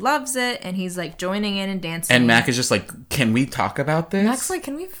 and he loves it, and he's like joining in and dancing. And Mac is just like, can we talk about this? Mac's like,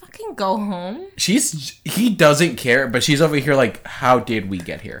 can we fucking go home? He doesn't care, but she's over here like, how did we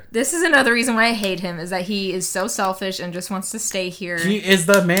get here? This is another reason why I hate him, is that he is so selfish and just wants to stay here. He is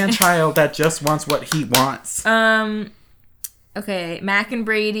the man-child that just wants what he wants. Okay, Mac and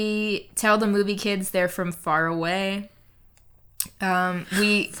Brady tell the movie kids they're from far away. Far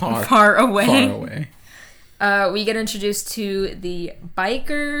away. Far away. We get introduced to the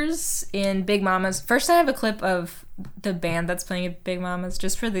bikers in Big Mama's. First, I have a clip of the band that's playing at Big Mama's,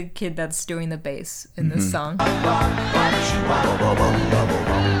 just for the kid that's doing the bass in this song.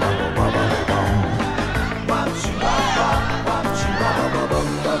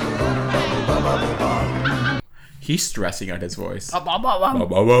 He's stressing out his voice. I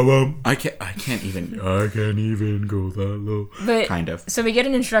can't even go that low. But, kind of. So we get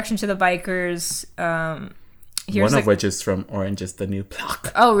an introduction to the bikers. One of which is from Orange is the New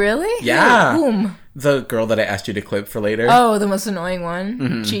Black. Oh, really? Yeah. Whom? The girl that I asked you to clip for later. Oh, the most annoying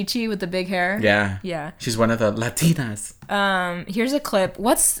one. Chi-Chi with the big hair. Yeah. Yeah. She's one of the Latinas. Here's a clip.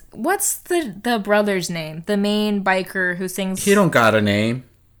 What's the brother's name? The main biker who sings. He don't got a name.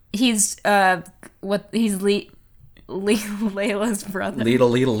 He's Layla's brother. Little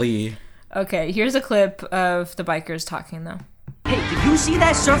Lee. Okay, here's a clip of the bikers talking though. Hey, did you see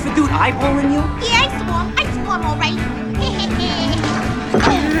that surfer dude eyeballing you? Yeah, I saw him all right.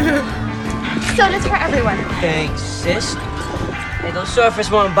 Sodas for everyone. Thanks, sis. Hey, those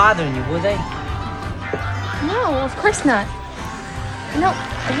surfers weren't bothering you, were they? No, of course not. No,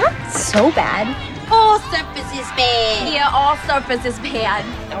 they're not so bad. All surface is bad. Yeah, all surface is bad.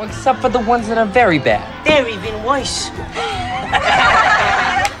 No, except for the ones that are very bad. They're even worse.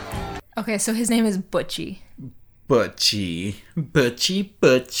 Okay, so his name is Butchie. Butch.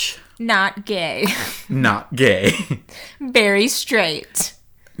 Not gay. Not gay. Very straight.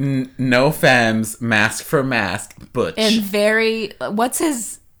 No femmes, mask for mask, Butch. And very... What's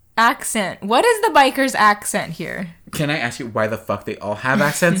his accent? What is the biker's accent here? Can I ask you why the fuck they all have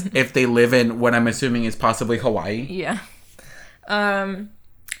accents if they live in what I'm assuming is possibly Hawaii? Yeah.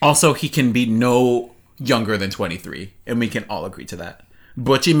 Also, he can be no younger than 23, and we can all agree to that.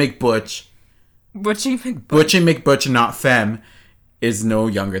 Butchie McButch, not femme, is no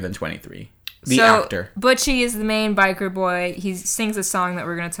younger than 23. The actor. Butchie is the main biker boy. He sings a song that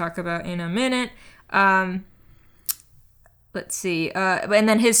we're going to talk about in a minute. Let's see. And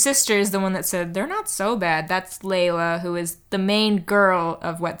then his sister is the one that said, they're not so bad. That's Layla, who is the main girl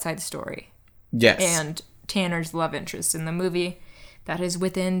of West Side Story. Yes. And Tanner's love interest in the movie that is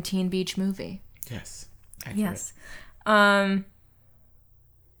within Teen Beach Movie. Yes. Accurate. Yes.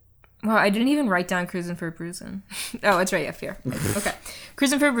 Well, I didn't even write down Cruisin' for Bruisin'. Oh, it's right up here. Okay.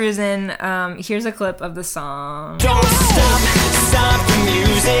 Cruisin' for Bruisin'. Here's a clip of the song. Don't stop the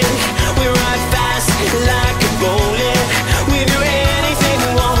music. We ride fast like a bullet. We do anything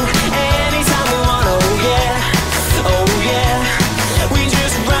we want, anytime we want. Oh yeah. We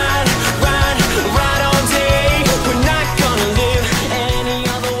just ride all day. We're not gonna live any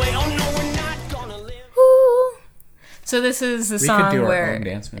other way. Oh no, we're not gonna live. Ooh. So this is the We song could do where... our own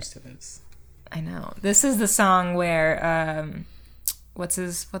dance moves to this. I know. This is the song where... what's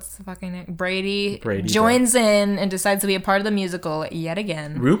the fucking name? Brady joins in and decides to be a part of the musical yet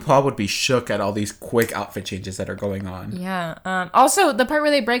again. RuPaul would be shook at all these quick outfit changes that are going on. Yeah. Also, the part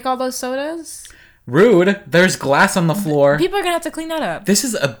where they break all those sodas. Rude. There's glass on the floor. People are gonna have to clean that up. This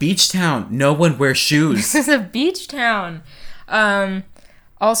is a beach town. No one wears shoes. This is a beach town.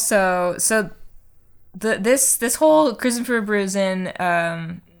 Also, so this whole Cruisin' for a Bruisin'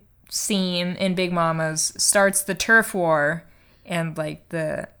 scene in Big Mama's starts the turf war and like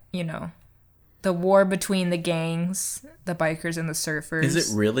the war between the gangs, the bikers and the surfers. Is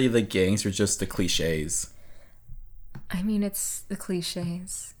it really the gangs or just the cliches? I mean, it's the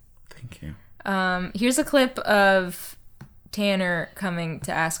cliches. Thank you. Here's a clip of Tanner coming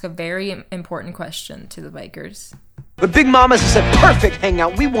to ask a very important question to the bikers. But Big Mama's is a perfect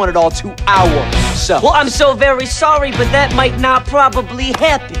hangout. We want it all to ourselves. Well, I'm so very sorry, but that might not probably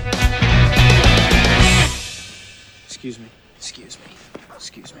happen. Excuse me. Excuse me.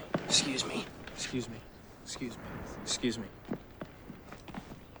 Excuse me. Excuse me. Excuse me. Excuse me. Excuse me.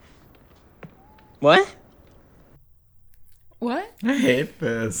 What? What? I hate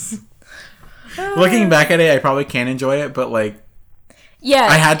this. Looking back at it, I probably can enjoy it, but like, Yeah.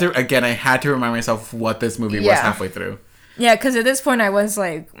 I had to remind myself what this movie was halfway through. Yeah, because at this point I was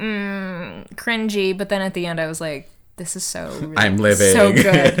like, cringy, but then at the end I was like, this is I'm living. so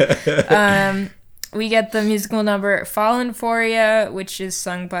good. We get the musical number Fallen For Ya, which is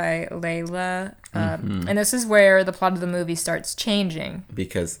sung by Layla. And this is where the plot of the movie starts changing.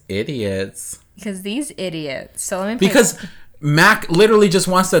 Because idiots. Because these idiots. So let me Because Mac literally just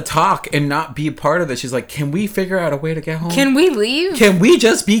wants to talk and not be a part of it. She's like, can we figure out a way to get home? Can we leave? Can we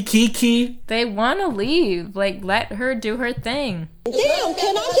just be Kiki? They want to leave. Like, let her do her thing. Damn,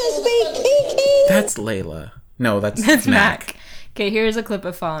 can I just be Kiki? That's Layla. No, that's That's Mac. Mac. Okay, here's a clip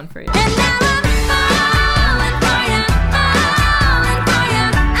of Fallen For Ya.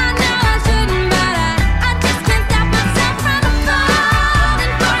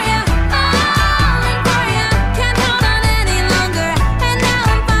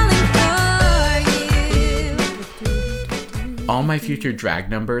 All my future drag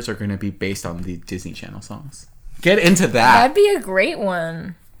numbers are going to be based on the Disney Channel songs. Get into that. That'd be a great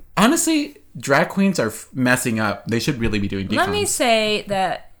one. Honestly, drag queens are messing up. They should really be doing decons. Let me say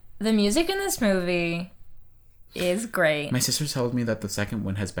that the music in this movie is great. My sister told me that the second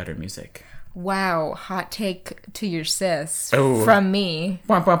one has better music. Wow, hot take to your sis Oh. from me.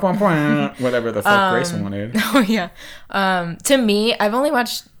 Whatever the fuck Grace wanted. Oh yeah. To me, I've only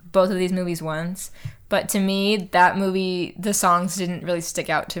watched both of these movies once, but to me, that movie, the songs didn't really stick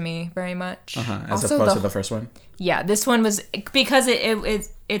out to me very much. As opposed to the first one. Yeah, this one was because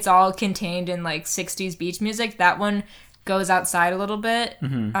it's all contained in like 60s beach music. That one goes outside a little bit.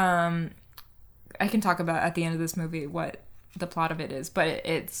 I can talk about at the end of this movie what the plot of it is, but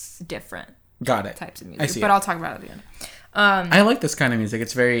it's different. Got it. Types of music. I see but it. I'll talk about it at the end. I like this kind of music.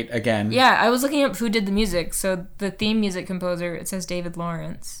 It's very, again... Yeah, I was looking up who did the music. So the theme music composer, it says David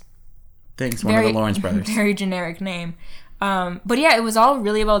Lawrence. Thanks, one of the Lawrence brothers. Very generic name. But yeah, it was all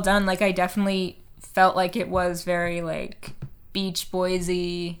really well done. Like, I definitely felt like it was very, like, Beach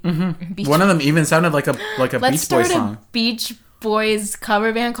Boys-y. Mm-hmm. One of them even sounded like a Let's Beach Boys start song. a Beach Boys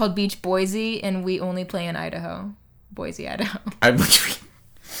cover band called Beach Boise, and we only play in Idaho. Boise, Idaho.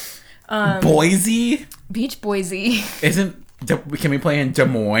 Boise? Beach Boise. Can we play in Des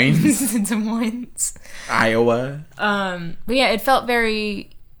Moines? Des Moines. Iowa? But yeah, it felt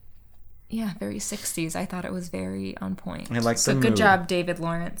very 60s. I thought it was very on point. I like so the good mood. job, David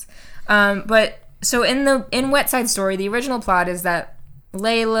Lawrence. But so in Wet Side Story, the original plot is that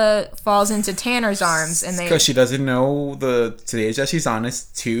Layla falls into Tanner's arms, and Because she doesn't know the age that she's on is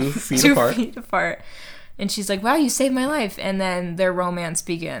 2 feet apart. 2 feet apart. And she's like, wow, you saved my life. And then their romance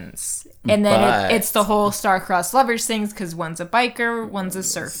begins. And then it's the whole star-crossed lovers things, because one's a biker, one's a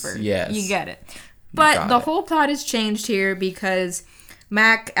surfer. Yes. You get it. But the whole plot is changed here because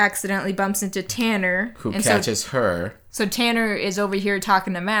Mac accidentally bumps into Tanner. Who and catches her. So Tanner is over here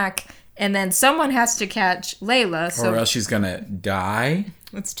talking to Mac, and then someone has to catch Layla. So Or else she's gonna die.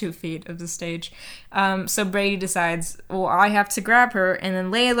 it's 2 feet of the stage. So Brady decides, well, I have to grab her, and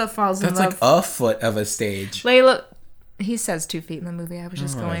then Layla falls in love. That's like a foot of a stage. Layla, he says 2 feet in the movie. I was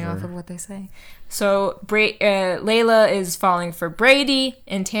just going off of what they say. So Layla is falling for Brady,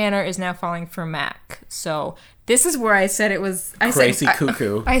 and Tanner is now falling for Mac. So this is where I said it was Crazy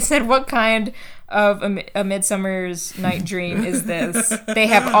cuckoo. I said, what kind of a Midsummer's Night Dream is this? They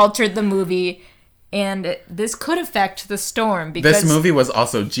have altered the movie, and this could affect the storm. Because This movie was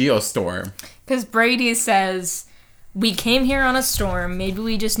also Geostorm. Because Brady says, we came here on a storm. Maybe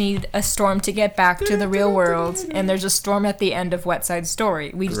we just need a storm to get back to the real world. And there's a storm at the end of Wet Side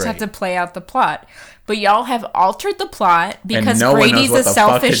Story. We just have to play out the plot. But y'all have altered the plot because no one knows Brady's what a the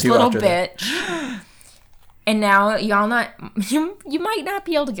fuck to selfish do little after that. bitch. And now y'all you might not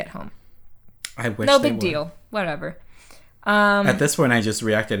be able to get home. I wish No they big would. deal. Whatever. At this point, I just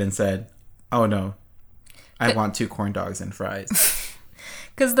reacted and said, oh no. I want 2 corn dogs and fries.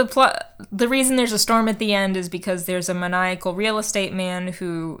 Because the reason there's a storm at the end is because there's a maniacal real estate man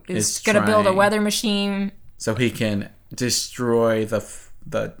who is going to build a trying- weather machine. So he can destroy the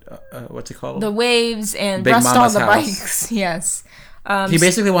what's it called? The waves and Big rust all Mama's the house. bikes. Yes. He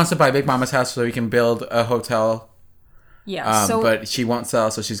basically wants to buy Big Mama's house so he can build a hotel. Yeah. But she won't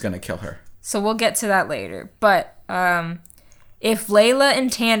sell, so she's going to kill her. So we'll get to that later. But if Layla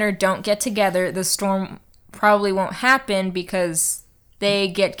and Tanner don't get together, the storm probably won't happen because they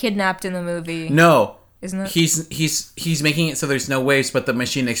get kidnapped in the movie. No. Isn't it? He's making it so there's no waves, but the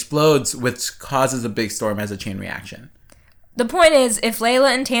machine explodes, which causes a big storm as a chain reaction. The point is, if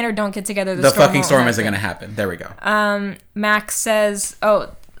Layla and Tanner don't get together, the fucking storm isn't going to happen. There we go. Max says,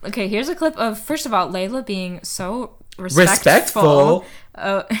 oh, okay, here's a clip of, first of all, Layla being so respectful.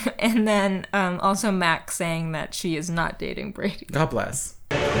 And then also Max saying that she is not dating Brady. God bless.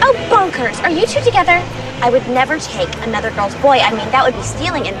 Oh, bonkers. Are you two together? I would never take another girl's boy. I mean, that would be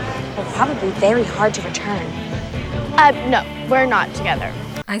stealing and well, probably very hard to return. No, we're not together.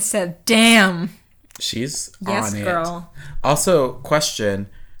 I said, damn. She's yes, on it. Girl. Also, question,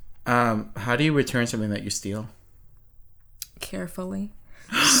 how do you return something that you steal? Carefully.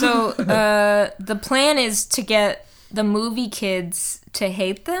 So, the plan is to get the movie kids to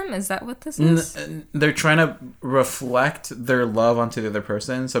hate them? Is that what this is? They're trying to reflect their love onto the other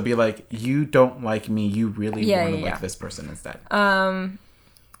person. So be like, you don't like me. You really want to like this person instead.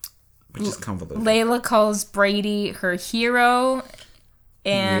 Which is convoluted. Layla calls Brady her hero.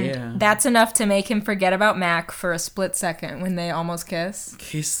 And that's enough to make him forget about Mac for a split second when they almost kiss.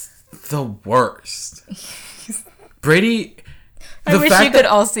 He's the worst. Brady... I wish you could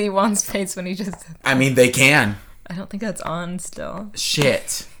all see Juan's face when he just said that. I mean, they can. I don't think that's on still.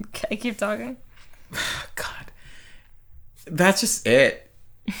 Shit. Okay, keep talking. God. That's just it.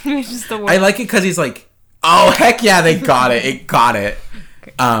 It's just the worst. I like it because he's like, oh, heck yeah, they got it. It got it.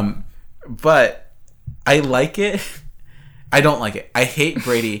 Okay. But I like it. I don't like it. I hate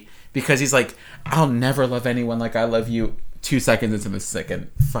Brady because he's like, I'll never love anyone like I love you. 2 seconds into the second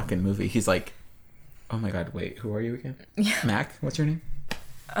fucking movie, he's like, oh my God, wait, who are you again? Yeah. Mac? What's your name?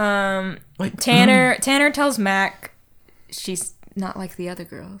 Tanner tells Mac she's not like the other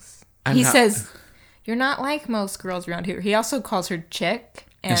girls. He says, you're not like most girls around here. He also calls her chick.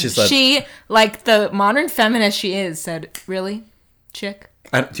 And she, like the modern feminist she is, said, really? Chick?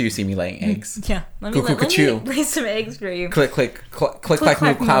 Do you see me laying eggs? Yeah. Let me lay some eggs for you. Click, clack,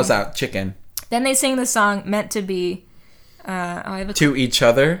 move, clouds out, chicken. Then they sing the song Meant to Be. To each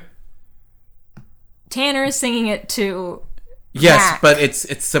other? Tanner is singing it to yes, Mac. But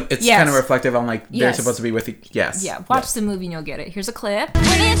it's kind of reflective on like they're supposed to be with yes. Yeah, watch the movie and you'll get it. Here's a clip.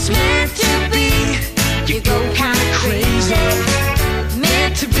 When it's meant to be, you go kind of crazy.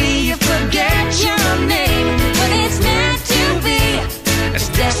 Meant to be, you forget your name. When it's meant to be, it's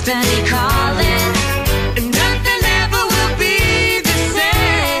destiny calling, and nothing ever will be the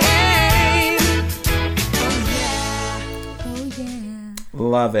same. Oh yeah.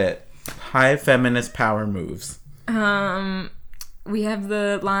 Love it. High feminist power moves. We have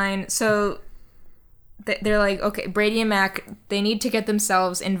the line, so they're like, okay, Brady and Mac, they need to get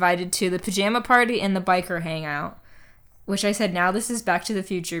themselves invited to the pajama party and the biker hangout, which I said, now this is Back to the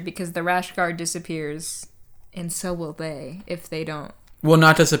Future because the rash guard disappears, and so will they if they don't. Will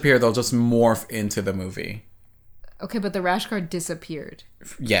not disappear, they'll just morph into the movie. Okay, but the rash guard disappeared.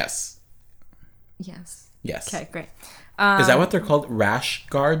 Yes. Okay, great. Is that what they're called? Rash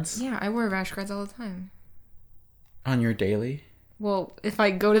guards? Yeah, I wear rash guards all the time. On your daily? Well, if I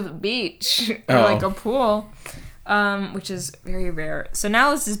go to the beach or like a pool, which is very rare. So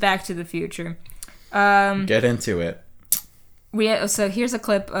now this is Back to the Future. Get into it. So here's a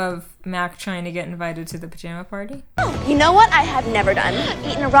clip of Mac trying to get invited to the pajama party. You know what I have never done?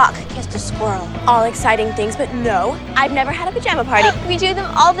 Eaten a rock, kissed a squirrel. All exciting things, but no, I've never had a pajama party. We do them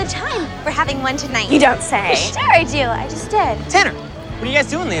all the time. We're having one tonight. You don't say. Sure I do. I just did. Tanner, what are you guys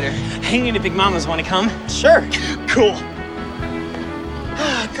doing later? Hanging to Big Mama's, want to come? Sure. Cool.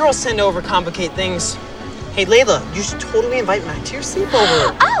 Girls tend to overcomplicate things. Hey, Layla, you should totally invite Mac to your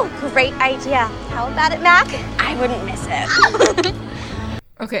sleepover. Oh, great idea. How about it, Mac? I wouldn't miss it.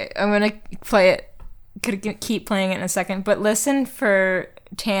 Okay, I'm gonna play it. Could keep playing it in a second, but listen for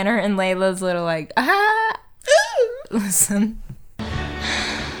Tanner and Layla's little like listen.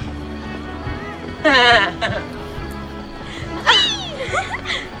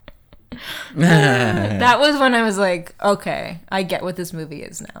 That was when I was like, okay, I get what this movie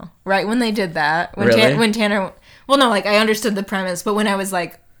is now. Right when they did that, when really? when Tanner, well, no, like I understood the premise, but when I was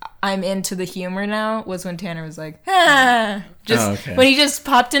like, I'm into the humor now, was when Tanner was like, when he just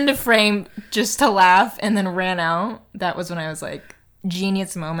popped into frame just to laugh and then ran out. That was when I was like,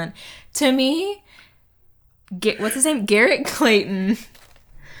 genius moment. To me, what's his name? Garrett Clayton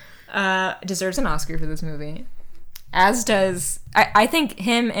deserves an Oscar for this movie. As does, I think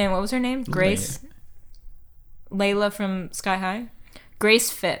him and, what was her name? Grace? Layla from Sky High? Grace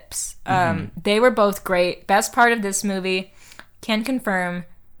Phipps. They were both great. Best part of this movie, can confirm,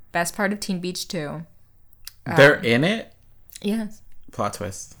 best part of Teen Beach 2. They're in it? Yes. Plot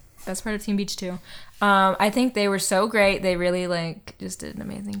twist. Best part of Teen Beach 2. I think they were so great. They really just did an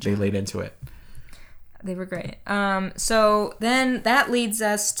amazing job. They laid into it. They were great. So then that leads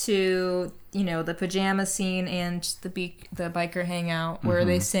us to, the pajama scene and the biker hangout where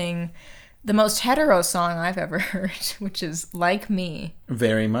they sing the most hetero song I've ever heard, which is Like Me.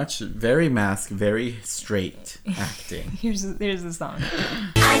 Very much, very masked, very straight acting. Here's the song.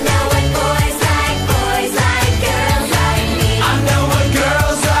 I know what boys like girls like me. I know what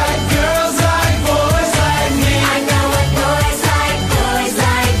girls like boys like me. I know what boys like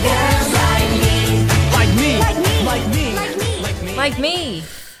girls like me. Like me.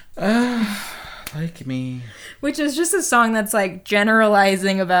 Like me. Which is just a song that's like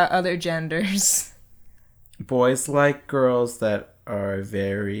generalizing about other genders. Boys like girls that are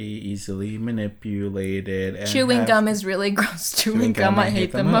very easily manipulated. And chewing gum is really gross. Chewing gum I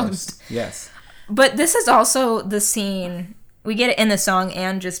hate the most. Yes. But this is also the scene, we get it in the song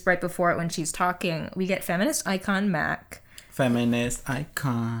and just right before it when she's talking, we get feminist icon Mac. Feminist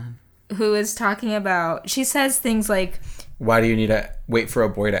icon. Who is talking about, she says things like, why do you need to wait for a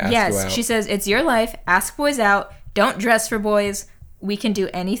boy to ask you out? Yes, she says, it's your life, ask boys out, don't dress for boys, we can do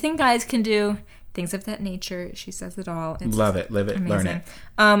anything guys can do, things of that nature. She says it all. It's love it, live it, amazing.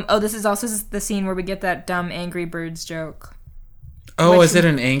 learn it. This is also the scene where we get that dumb Angry Birds joke. Oh, is it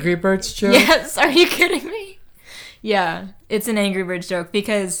an Angry Birds joke? Yes, are you kidding me? Yeah, it's an Angry Birds joke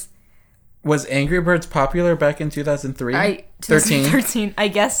because... Was Angry Birds popular back in 2003? 2013, I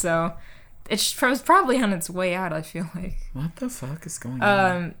guess so. It was probably on its way out, I feel like. What the fuck is going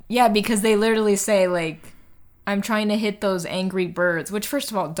on? Yeah, because they literally say, I'm trying to hit those angry birds. Which,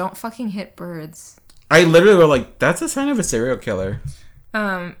 first of all, don't fucking hit birds. I literally were like, that's a sign of a serial killer.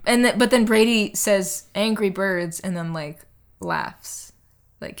 But then Brady says, angry birds, and then, laughs.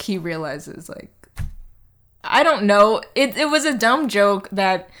 He realizes, I don't know. It was a dumb joke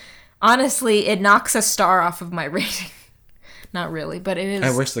that, honestly, it knocks a star off of my rating. Not really, but it is...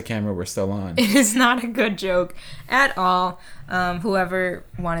 I wish the camera were still on. It is not a good joke at all. Whoever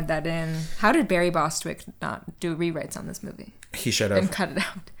wanted that in... How did Barry Bostwick not do rewrites on this movie? He should have. And cut it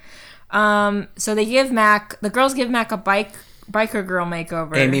out. So they give Mac... The girls give Mac a biker girl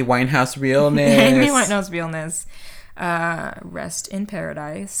makeover. Amy Winehouse realness. Amy Winehouse realness. Rest in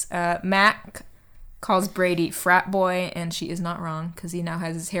paradise. Mac calls Brady frat boy, and she is not wrong, because he now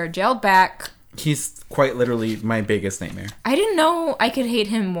has his hair gelled back... He's quite literally my biggest nightmare. I didn't know I could hate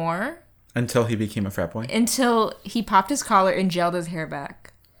him more. Until he became a frat boy? Until he popped his collar and gelled his hair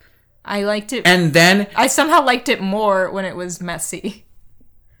back. I liked it. And then... I somehow liked it more when it was messy.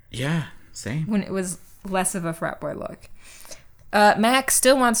 Yeah, same. When it was less of a frat boy look. Mac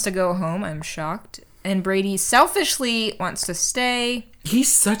still wants to go home, I'm shocked. And Brady selfishly wants to stay.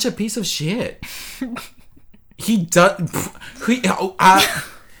 He's such a piece of shit. He does...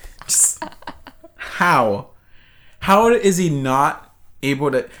 How is he not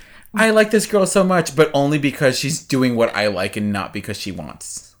able to... I like this girl so much, but only because she's doing what I like and not because she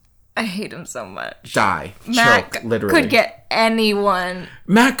wants. I hate him so much. Die. Mac choke, literally. could get anyone.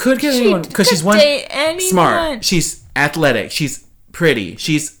 Mac could get anyone because she's one smart. She's athletic. She's pretty.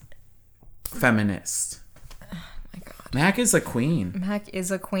 She's feminist. Oh my god. Mac is a queen. Mac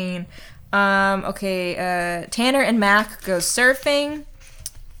is a queen. Okay, Tanner and Mac go surfing.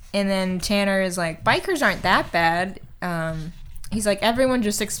 And then Tanner is like, bikers aren't that bad. He's like, everyone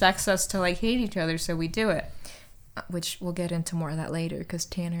just expects us to hate each other, so we do it. Which we'll get into more of that later, because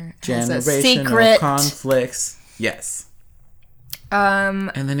Tanner has a secret. Conflicts. Yes. And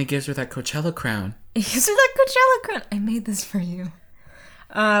then he gives her that Coachella crown. He gives her that Coachella crown. I made this for you.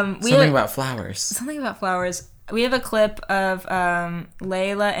 Something about flowers. Something about flowers. We have a clip of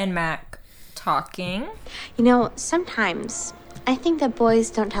Layla and Mac talking. Sometimes... I think that boys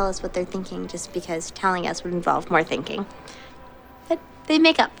don't tell us what they're thinking just because telling us would involve more thinking. But they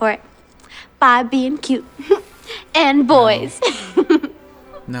make up for it by being cute. And boys.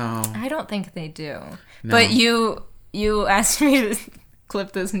 No. I don't think they do. No. But you asked me to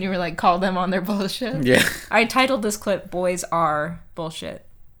clip this and you were like, call them on their bullshit. Yeah. I titled this clip, Boys Are Bullshit.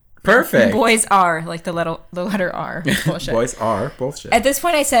 Perfect. Boys are, the letter R. Bullshit. Boys are bullshit. At this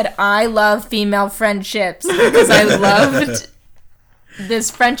point I said, I love female friendships because I loved...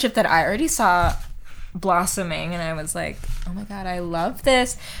 this friendship that I already saw blossoming, and I was like, oh my god, I love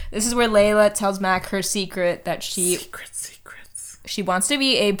this. This is where Layla tells Mac her secret that secrets. She wants to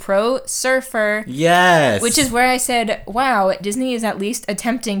be a pro surfer. Yes. Which is where I said, wow, Disney is at least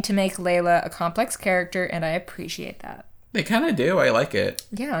attempting to make Layla a complex character, and I appreciate that. They kind of do. I like it.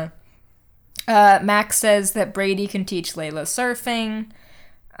 Yeah. Mac says that Brady can teach Layla surfing.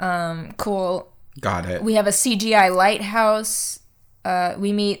 Cool. Got it. We have a CGI lighthouse.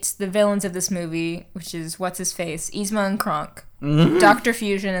 We meet the villains of this movie, which is what's his face, Yzma and Kronk, Dr.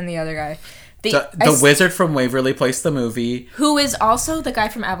 Fusion, and the other guy. The wizard from Waverly Place, the movie, who is also the guy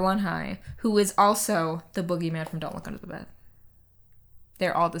from Avalon High, who is also the boogeyman from Don't Look Under the Bed.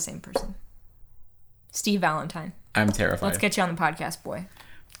 They're all the same person. Steve Valentine. I'm terrified. Let's get you on the podcast, boy.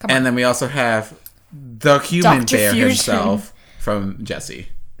 Come and on. then we also have the human Dr. bear Fusion. himself from Jesse.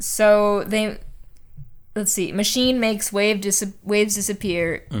 So let's see. Machine makes waves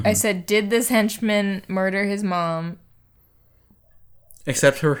disappear. I said, did this henchman murder his mom?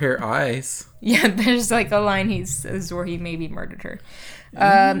 Except for her eyes. Yeah, there's like a line he says where he maybe murdered her.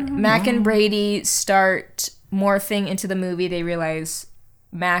 Mac and Brady start morphing into the movie. They realize,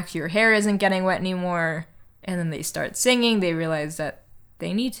 Mac, your hair isn't getting wet anymore. And then they start singing. They realize that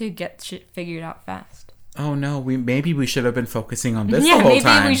they need to get shit figured out fast. Oh no, maybe we should have been focusing on this the whole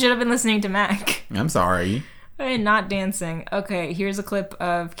time. Maybe we should have been listening to Mac. I'm sorry. And not dancing. Okay, here's a clip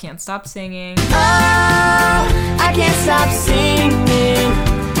of Can't Stop Singing. Oh, I can't stop singing.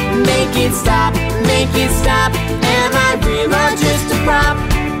 Make it stop, make it stop. Am I real or just a prop?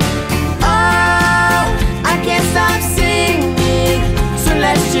 Oh, I can't stop singing. So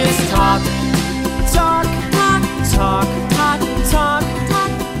let's just talk, talk, talk, talk, talk, talk,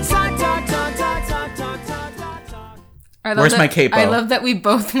 talk, talk, talk, talk, talk, talk, talk, talk. Where's my capo? I love that we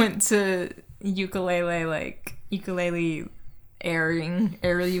both went to ukulele air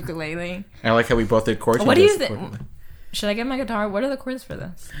ukulele. I like how we both did chords. What do you think? Should I get my guitar? What are the chords for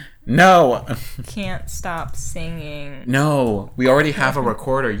this? No. Can't stop singing. No, we already have a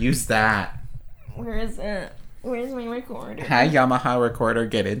recorder. Use that. Where is it? Where's my recorder? Hi, Yamaha recorder.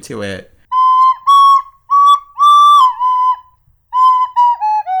 Get into it.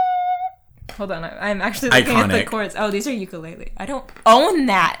 Hold on, I'm actually looking at the chords. Oh, these are ukulele. I don't own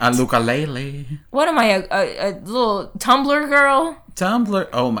that. A ukulele. What am I, a little Tumblr girl? Tumblr.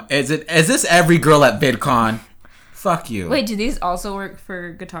 Oh my! Is this every girl at VidCon? Fuck you. Wait, do these also work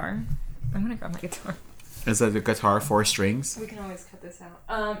for guitar? I'm gonna grab my guitar. Is it a guitar 4 strings? We can always cut this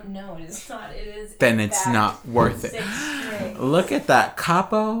out. No, it is not. It is. Then it's not worth it. Look at that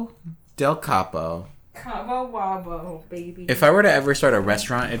capo del capo. Cabo wabo, baby. If I were to ever start a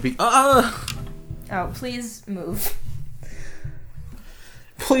restaurant, it'd be Oh, please move.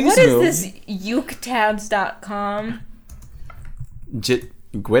 Please what move. What is this? Uketabs.com.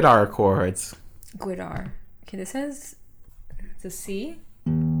 Guidar chords. Guidar. Okay, this has. It's a C.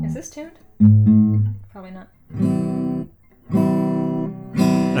 Is this tuned? Probably not.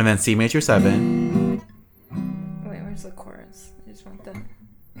 And then C major 7. Wait, where's the chorus? I just want the.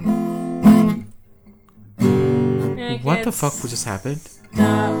 What the fuck just happened?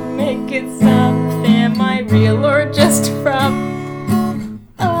 Stop, make it stop. Am I real or just from?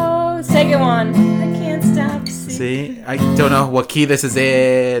 Oh, second one. I can't stop. See, I don't know what key this is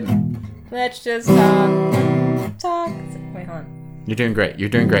in. Let's just talk. Wait, hold on. You're doing great. You're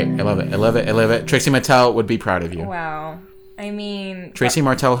doing great. I love it. I love it. I love it. Tracey Martel would be proud of you. Wow. I mean... Tracey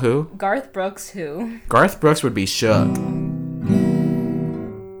Martel who? Garth Brooks who? Garth Brooks would be shook.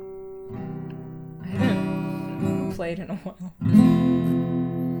 I haven't played in a while.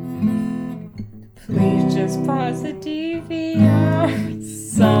 Please just pause the DVR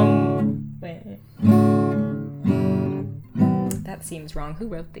somewhere. That seems wrong. Who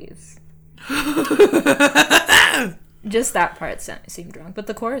wrote these? Just that part seemed wrong, but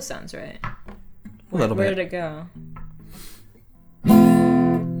the chorus sounds right. Where did it go?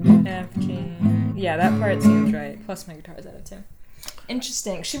 F, G. Yeah, that part seems right. Plus my guitar's out of tune.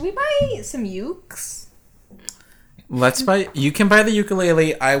 Interesting. Should we buy some ukes? Let's buy. You can buy the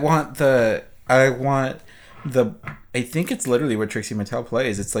ukulele. I think it's literally what Tracey Mattel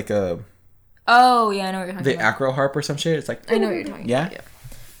plays. It's like a. Oh yeah, I know what you're talking about. The acro harp or some shit. It's like. I know what you're talking about.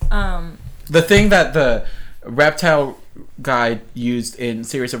 Yeah. The thing that the reptile guy used in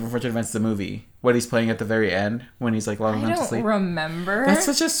Series of Unfortunate Events, the movie, what he's playing at the very end when he's like long enough to sleep. I don't remember. That's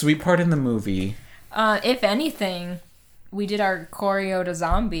such a sweet part in the movie. If anything, we did our choreo to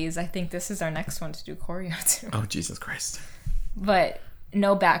zombies. I think this is our next one to do choreo to. Oh Jesus Christ! But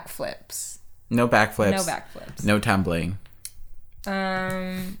no backflips. No backflips. No backflips. No tumbling.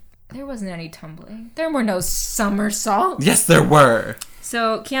 There wasn't any tumbling. There were no somersaults. Yes, there were.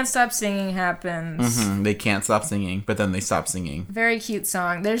 So, Can't Stop Singing happens. Mm-hmm. They can't stop singing, but then they stop singing. Very cute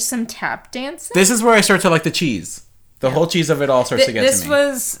song. There's some tap dancing. This is where I start to like the cheese. The whole cheese of it all starts to get to me.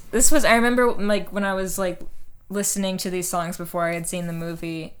 This was, I remember, like, when I was, like, listening to these songs before I had seen the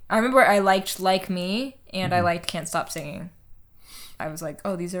movie. I remember I liked Like Me, and I liked Can't Stop Singing. I was like,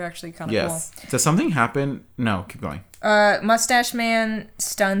 oh, these are actually kind of cool. Does something happen? No, keep going. Mustache Man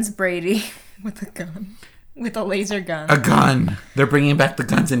stuns Brady With a gun. With a laser gun. A gun. They're bringing back the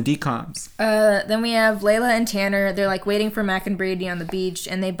guns and decoms. Then we have Layla and Tanner. They're like waiting for Mac and Brady on the beach,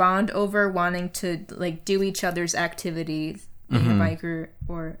 and they bond over wanting to like do each other's activities. Being a biker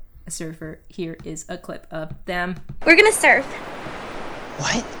or a surfer. Here is a clip of them. We're gonna surf.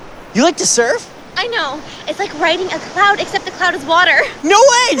 What? You like to surf? I know. It's like riding a cloud, except the cloud is water. No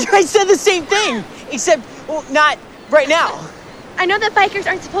way! I said the same thing! Except, well, not right now. I know that bikers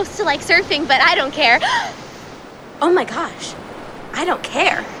aren't supposed to like surfing, but I don't care. Oh my gosh. I don't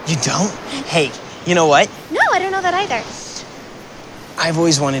care. You don't? Hey, you know what? No, I don't know that either. I've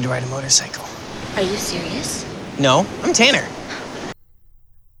always wanted to ride a motorcycle. Are you serious? No, I'm Tanner.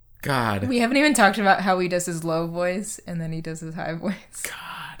 God. We haven't even talked about how he does his low voice and then he does his high voice.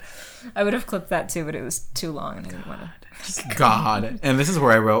 God. I would have clipped that too, but it was too long and I didn't want to. God. And this is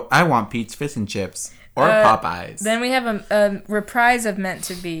where I wrote, I want Pete's Fish and Chips. Or Popeyes. Then we have a reprise of Meant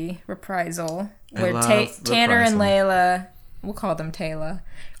to Be, reprisal, where Tanner and Layla, we'll call them Taylor,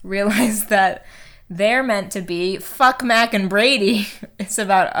 realize that they're meant to be. Fuck Mac and Brady. It's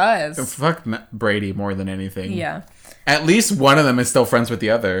about us. Fuck Brady more than anything. Yeah. At least one of them is still friends with the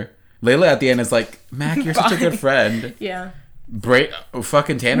other. Layla at the end is like, Mac, you're such a good friend. Yeah.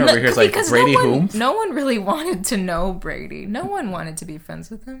 Fucking Tanner over here is like, Brady whom? No one really wanted to know Brady. No one wanted to be friends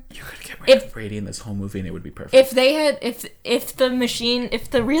with him. You could get rid of Brady in this whole movie and it would be perfect. If they had, if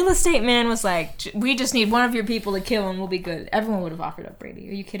the real estate man was like, we just need one of your people to kill and we'll be good, everyone would have offered up Brady.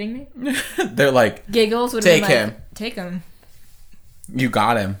 Are you kidding me? They're like, Giggles would take have been him. like, take him. You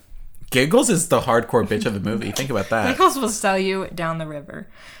got him. Giggles is the hardcore bitch of the movie. Think about that. Giggles will sell you down the river.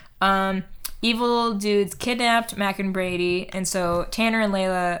 Evil dudes kidnapped Mac and Brady, and so Tanner and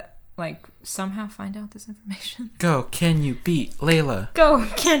Layla like somehow find out this information. Go, can you beat Layla? Go,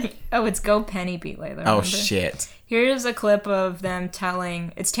 Kenny. Oh, it's Go Penny beat Layla. Remember? Oh shit. Here's a clip of them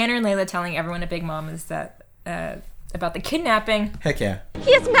telling. It's Tanner and Layla telling everyone at Big Mama's that about the kidnapping. Heck yeah.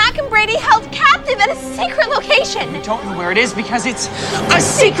 He has Mac and Brady held captive at a secret location. I don't know where it is because it's a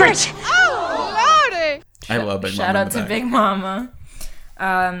secret. Oh, Lordy! I love Big Mama. Shout out to Big Mama.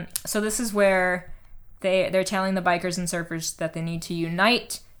 So this is where they're telling the bikers and surfers that they need to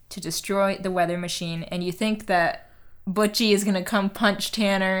unite to destroy the weather machine. And you think that Butchie is gonna come punch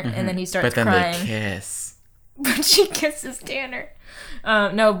Tanner, and then he starts crying. But then they kiss. Butchie kisses Tanner.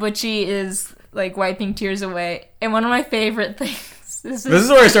 No, Butchie is like wiping tears away. And one of my favorite things. This is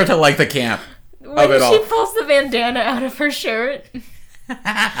where I start to like the camp of it all. When she pulls the bandana out of her shirt.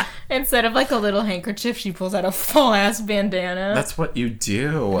 Instead of like a little handkerchief, she pulls out a full ass bandana. That's what you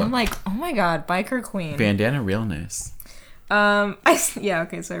do. I'm like, oh my god, biker queen. Bandana realness. So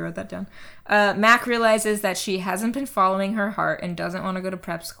I wrote that down. Mac realizes that she hasn't been following her heart and doesn't want to go to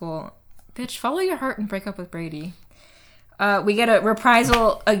prep school. Bitch, follow your heart and break up with Brady. We get a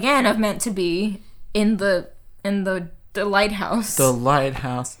reprisal again of Meant to Be in the lighthouse. The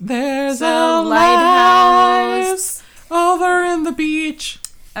lighthouse. There's a lighthouse over in the beach.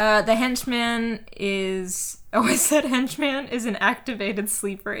 The henchman is... Oh, I said henchman is an activated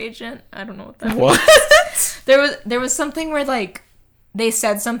sleeper agent. I don't know what that means. What? There was something where, like, they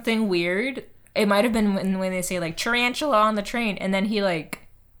said something weird. It might have been when they say, like, tarantula on the train, and then he, like,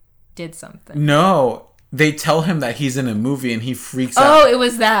 did something. No. They tell him that he's in a movie, and he freaks out. Oh, it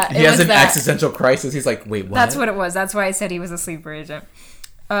was that. He has an existential crisis. He's like, wait, what? That's what it was. That's why I said he was a sleeper agent.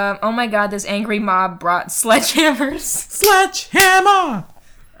 Oh my god, this angry mob brought sledgehammers. Sledgehammer!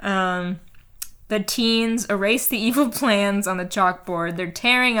 The teens erase the evil plans on the chalkboard. They're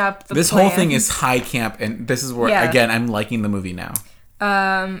tearing up the This plans. whole thing is high camp, and this is where, again, I'm liking the movie now.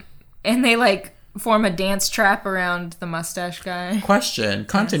 And they, like, form a dance trap around the mustache guy. Question.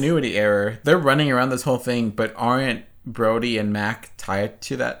 Continuity error. They're running around this whole thing, but aren't Brody and Mac tied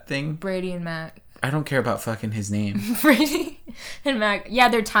to that thing? Brady and Mac. I don't care about fucking his name. Brady and Mac. Yeah,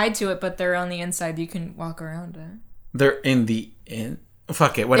 they're tied to it, but they're on the inside. You can walk around it. They're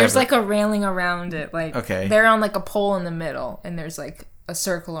fuck it, whatever. There's like a railing around it. Like, okay. They're on like a pole in the middle, and there's like a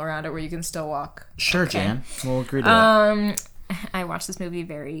circle around it where you can still walk. Sure, okay. Jan. We'll agree to that. I watched this movie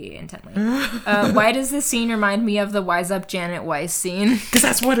very intently. Why does this scene remind me of the Wise Up Janet Weiss scene? Because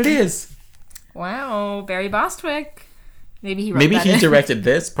that's what it is. Wow, Barry Bostwick. Maybe he directed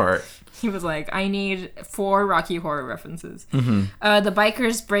this part. He was like, I need 4 Rocky Horror references. Mm-hmm. The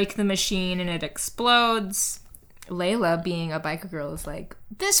bikers break the machine and it explodes. Layla, being a biker girl, is like,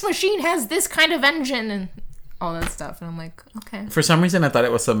 this machine has this kind of engine and all that stuff. And I'm like, okay. For some reason, I thought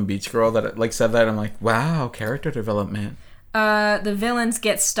it was some beach girl that like said that. I'm like, wow, character development. The villains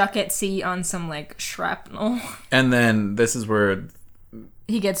get stuck at sea on some like shrapnel. And then this is where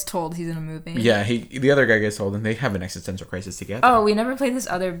he gets told he's in a movie. Yeah, the other guy gets told, and they have an existential crisis together. Oh, we never played this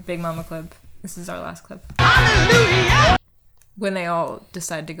other Big Mama clip. This is our last clip. Hallelujah! When they all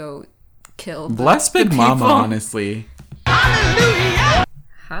decide to go kill Bless Big Mama, honestly. Hallelujah!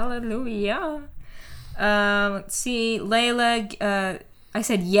 Hallelujah. Let's see. Layla, I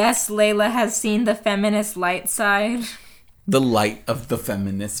said yes, Layla has seen the feminist light side. The light of the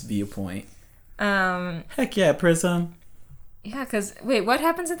feminist viewpoint. Heck yeah, Prism. Yeah, because, wait, what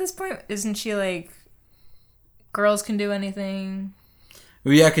happens at this point? Isn't she like, girls can do anything?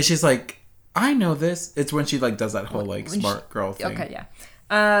 Well, yeah, because she's like, I know this. It's when she like does that whole like smart girl thing. Okay, yeah.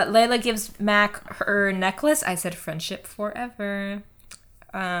 Layla gives Mac her necklace. I said friendship forever.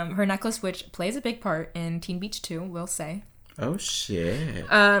 Her necklace, which plays a big part in Teen Beach 2, we'll say. Oh, shit.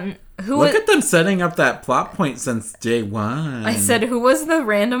 Look at them setting up that plot point since day one. I said, who was the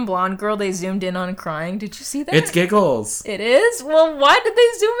random blonde girl they zoomed in on crying? Did you see that? It's Giggles. It is? Well, why did they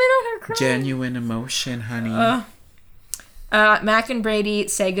zoom in on her crying? Genuine emotion, honey. Mac and Brady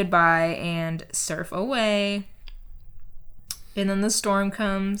say goodbye and surf away. And then the storm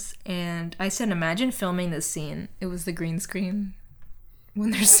comes, and I said, imagine filming this scene. It was the green screen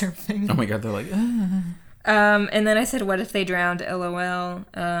when they're surfing. Oh my god, they're like, ah. And then I said, what if they drowned? LOL.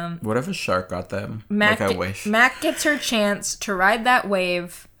 What if a shark got them? Like I wish. Mac gets her chance to ride that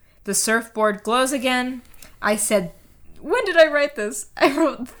wave. The surfboard glows again. I said, when did I write this? I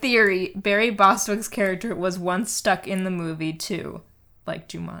wrote theory. Barry Bostwick's character was once stuck in the movie too. Like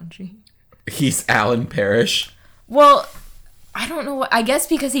Jumanji. He's Alan Parrish. Well, I don't know what. I guess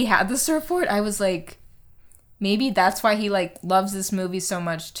because he had the surfboard, I was like, maybe that's why he like loves this movie so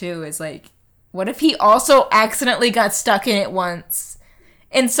much too. Is like, what if he also accidentally got stuck in it once?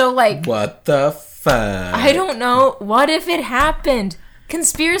 And so like, what the fuck? I don't know. What if it happened?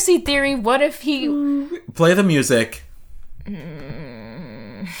 Conspiracy theory. What if he... Play the music.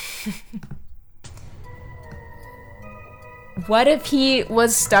 What if he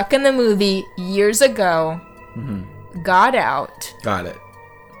was stuck in the movie years ago, got out, got it,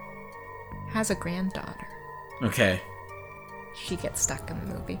 has a granddaughter. Okay. She gets stuck in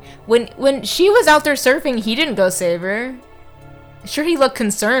the movie. When she was out there surfing, he didn't go save her. Sure, he looked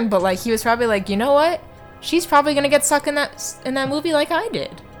concerned, but like he was probably like, you know what? She's probably gonna get stuck in that movie like I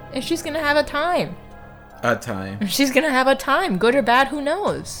did, and she's gonna have a time. A time. She's gonna have a time, good or bad, who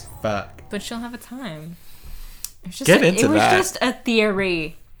knows? Fuck. But she'll have a time. It's just Get into that. It was just a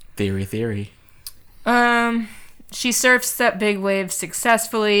theory. Theory. She surfs that big wave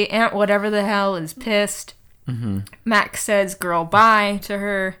successfully. Aunt whatever the hell is pissed. Max says girl bye to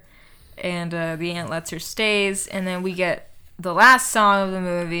her, and the aunt lets her stays, and then we get the last song of the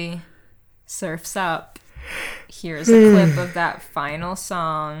movie, Surf's Up. Here's a clip of that final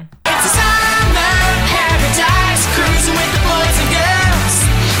song. It's a summer paradise, cruising with the boys and girls,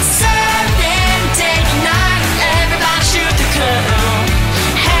 surfing day and night, everybody shoot the curl.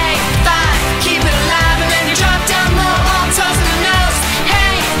 Hey, five, keep it alive, and then you drop down low, all toes in the nose.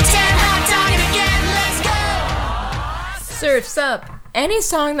 Hey, 10 hot dog it again, let's go. Surf's Up. Any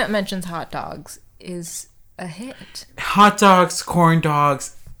song that mentions hot dogs is a hit. Hot dogs, corn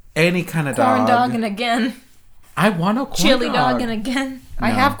dogs, any kind of dog. Corn dog and again. I want a corn Chili dog. dog and again. No.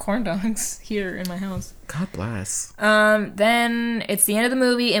 I have corn dogs here in my house. God bless. Then it's the end of the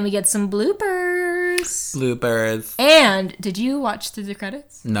movie and we get some bloopers. And did you watch through the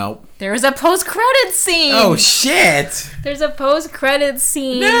credits? Nope. There was a post-credits scene. Oh shit. There's a post-credits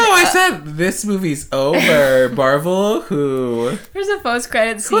scene. No, I said this movie's over. Marvel who? There's a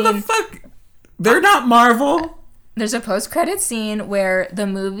post-credits scene. Who the fuck? They're not Marvel. There's a post-credits scene where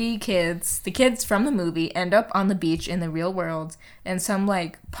the kids from the movie end up on the beach in the real world, and some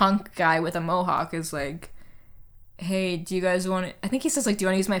like punk guy with a mohawk is like, hey, do you guys want to... I think he says like, do you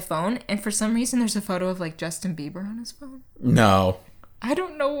want to use my phone? And for some reason there's a photo of like Justin Bieber on his phone. No. I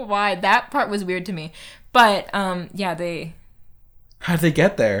don't know why. That part was weird to me. But yeah, they... How'd they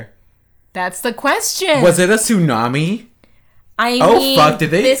get there? That's the question. Was it a tsunami? I mean, fuck, did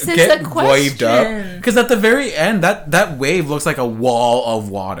they get waved up? Because at the very end, that wave looks like a wall of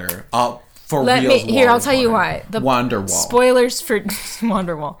water. Here, I'll tell you why. The Wonderwall. Spoilers for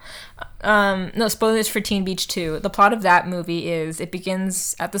Wonderwall. No, spoilers for Teen Beach 2. The plot of that movie is, it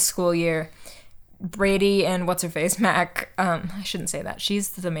begins at the school year. Brady and what's-her-face, Mac. I shouldn't say that. She's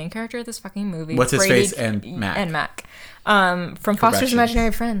the main character of this fucking movie. What's-his-face and Mac. And Mac. From Foster's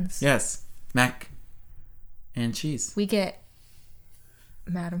Imaginary Friends. Yes. Mac and cheese. We get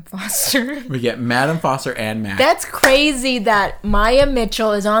Madam Foster. We get Madam Foster and Mac. That's crazy that Maya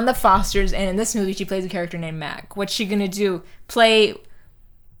Mitchell is on the Fosters, and in this movie she plays a character named Mac. What's she gonna do? Play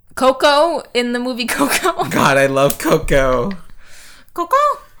Coco in the movie Coco? God, I love Coco. Coco?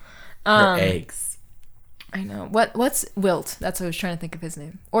 Her eggs. I know. What's Wilt? That's what I was trying to think of his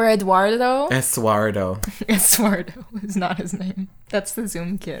name. Or Eduardo? Eduardo is not his name. That's the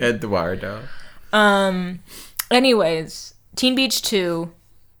Zoom kid. Eduardo. Anyways, Teen Beach 2,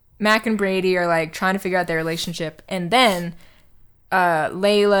 Mac and Brady are like trying to figure out their relationship, and then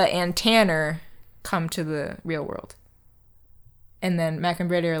Layla and Tanner come to the real world. And then Mac and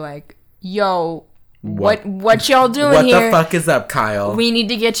Brady are like, yo, what y'all doing here? What the fuck is up, Kyle? We need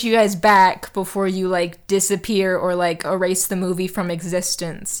to get you guys back before you like disappear or like erase the movie from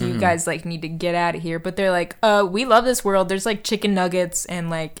existence. You guys like need to get out of here. But they're like, we love this world. There's like chicken nuggets and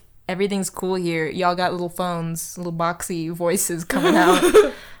like everything's cool here. Y'all got little phones, little boxy voices coming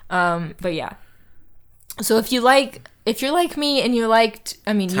out. But yeah. So if you're like me and you liked,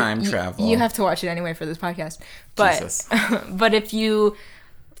 time travel, you have to watch it anyway for this podcast. But but if you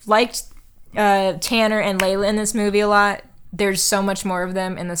liked Tanner and Layla in this movie a lot, there's so much more of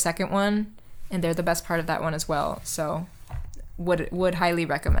them in the second one, and they're the best part of that one as well. So would highly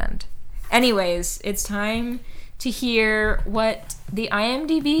recommend. Anyways, it's time to hear what the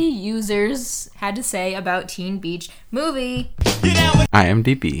IMDb users had to say about Teen Beach movie.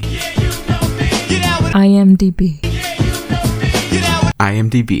 IMDb. IMDb.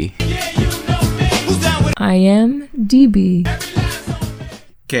 IMDb. IMDb.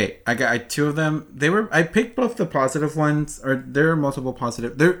 Okay, I got two of them. I picked both the positive ones, or there are multiple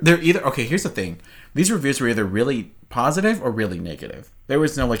positive. They're either, okay, here's the thing. These reviews were either really positive or really negative. There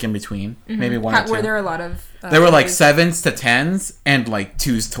was no like in between. Maybe one or two. Were there a lot of there were like 7s to 10s and like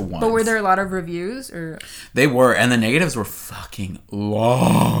 2s to 1s. But were there a lot of reviews or? They were, and the negatives were fucking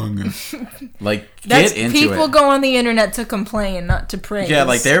long. Like, That's get into people it. Go on the internet to complain, not to praise. Yeah,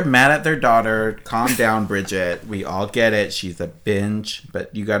 like they're mad at their daughter. Calm down, Bridget. We all get it. She's a binge,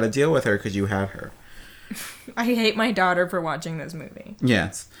 but you got to deal with her because you had her. I hate my daughter for watching this movie.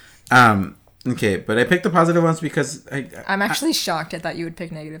 Yes. Okay, but I picked the positive ones because I'm actually shocked. I thought you would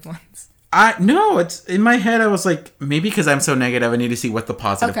pick negative ones. No, it's in my head. I was like, maybe because I'm so negative, I need to see what the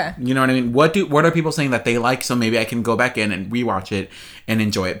positive. Okay. You know what I mean? What are people saying that they like? So maybe I can go back in and rewatch it and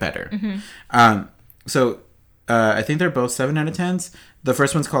enjoy it better. So I think they're both 7 out of 10s. The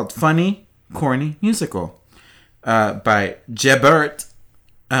first one's called "Funny, Corny Musical" by Jebert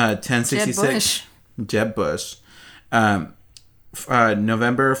 1066. Jeb Bush.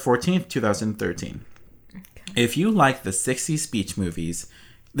 November 14th, 2013. Okay. If you like the 60s beach movies,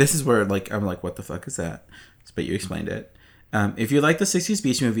 this is where like I'm like, what the fuck is that? But you explained it. If you like the 60s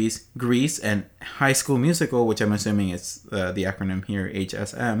beach movies, Grease, and High School Musical, which I'm assuming is the acronym here,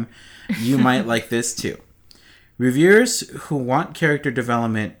 HSM, you might like this too. Reviewers who want character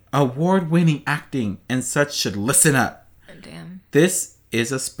development, award-winning acting, and such should listen up. Damn. This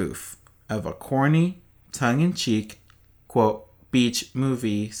is a spoof of a corny, tongue-in-cheek, quote, beach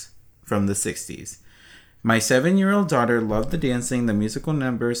movies from the 60s. My 7-year-old daughter loved the dancing, the musical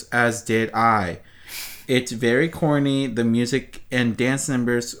numbers, as did I. It's very corny. The music and dance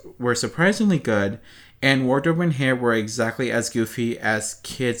numbers were surprisingly good, and wardrobe and hair were exactly as goofy as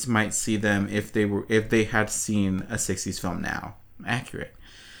kids might see them if they had seen a 60s film now. Accurate.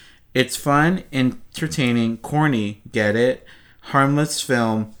 It's fun, entertaining, corny, get it? Harmless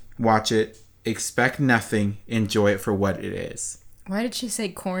film, watch it, expect nothing, enjoy it for what it is. Why did she say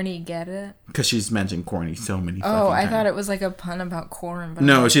corny, get it? Because she's mentioned corny so many fucking times. I thought it was like a pun about corn. But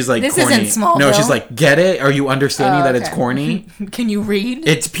no, she's like, this corny. Isn't Smallville. No, she's like, get it? Are you understanding that it's corny? Can you read?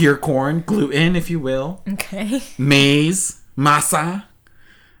 It's pure corn, gluten, if you will. Okay. Maize, masa.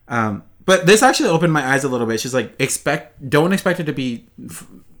 But this actually opened my eyes a little bit. She's like, don't expect it to be,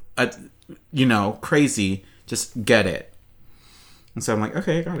 crazy. Just get it. And so I'm like,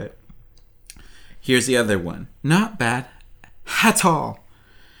 okay, I got it. Here's the other one. Not bad at all.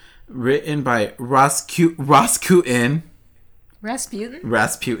 Written by Rasputin.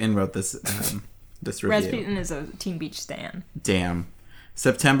 Rasputin wrote this review. Rasputin is a Teen Beach stan. Damn.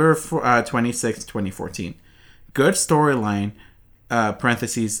 September 26, 2014. Good storyline,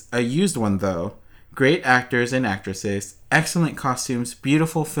 parentheses, a used one though. Great actors and actresses. Excellent costumes.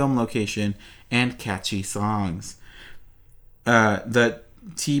 Beautiful film location. And catchy songs. The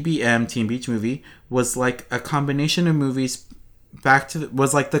TBM Teen Beach movie was like a combination of movies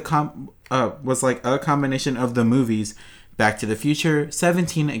was like a combination of the movies Back to the Future,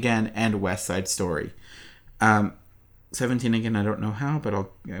 17 Again, and West Side Story. 17 Again, I don't know how,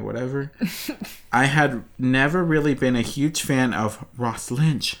 but whatever. I had never really been a huge fan of Ross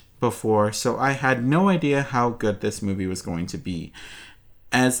Lynch before, so I had no idea how good this movie was going to be.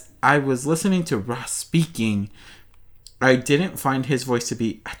 As I was listening to Ross speaking, I didn't find his voice to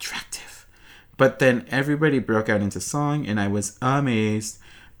be attractive. But then everybody broke out into song, and I was amazed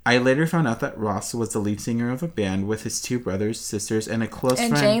I later found out that Ross was the lead singer of a band with his 2 brothers, sisters, and a close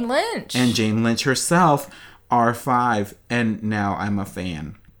friend. And Jane Lynch. And Jane Lynch herself, R5. And now I'm a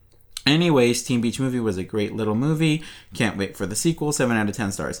fan. Anyways, Teen Beach Movie was a great little movie. Can't wait for the sequel. 7 out of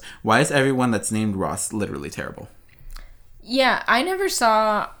 10 stars. Why is everyone that's named Ross literally terrible? Yeah, I never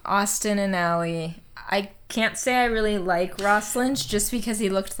saw Austin and Ally. I can't say I really like Ross Lynch just because he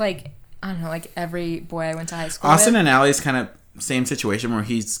looked like, I don't know, like every boy I went to high school Austin with. and Ally's kind of same situation where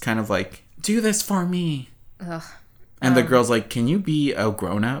he's kind of like, do this for me. Ugh. And the girl's like, can you be a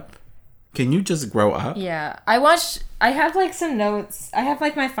grown-up? Can you just grow up? Yeah. I have like some notes. I have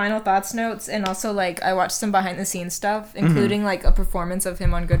like my final thoughts notes, and also like I watched some behind the scenes stuff, including like a performance of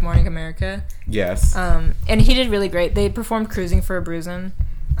him on Good Morning America. Yes. And he did really great. They performed Cruising for a Bruisin'.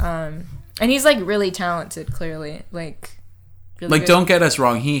 And he's like really talented, clearly. Like really good. Don't get us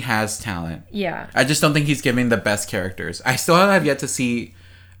wrong, he has talent. Yeah. I just don't think he's giving the best characters. I still have yet to see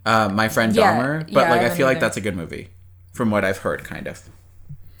My Friend Dahmer, but like I feel like that's a good movie from what I've heard, kind of.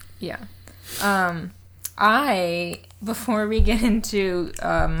 Yeah. Before we get into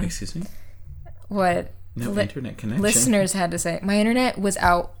excuse me, what internet connection listeners had to say, my internet was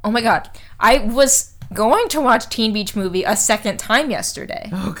out. Oh my god, I was going to watch Teen Beach Movie a second time yesterday.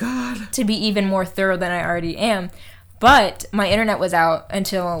 Oh god, to be even more thorough than I already am, but my internet was out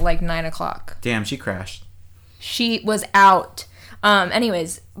until like 9 o'clock. Damn, she crashed. She was out.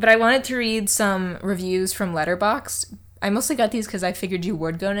 Anyways, but I wanted to read some reviews from Letterboxd. I mostly got these because I figured you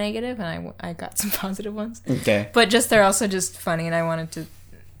would go negative, and I got some positive ones. Okay. But they're also just funny, and I wanted to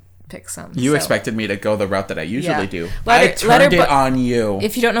pick some. You expected me to go the route that I usually do. I turned it on you.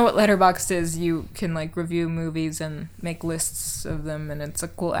 If you don't know what Letterboxd is, you can like review movies and make lists of them, and it's a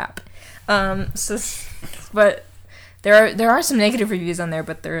cool app. But there are some negative reviews on there,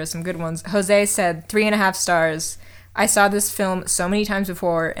 but there are some good ones. Jose said 3.5 stars. I saw this film so many times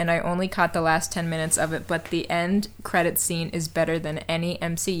before, and I only caught the last 10 minutes of it, but the end credit scene is better than any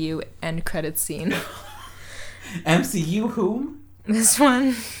MCU end credit scene. MCU whom? This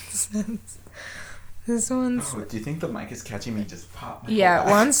one says... This one's... Oh, do you think the mic is catching me just pop? Yeah,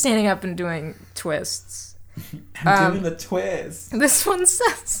 well, I'm standing up and doing twists. I'm doing the twist. This one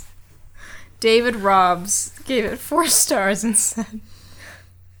says... David Robbs gave it 4 stars and said...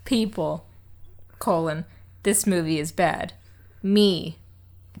 People, : this movie is bad. Me,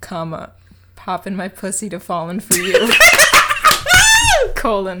 popping my pussy to Fallen for You. :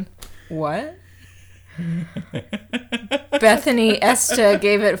 what? Bethany Esta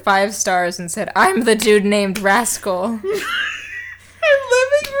gave it 5 stars and said, I'm the dude named Rascal. I'm living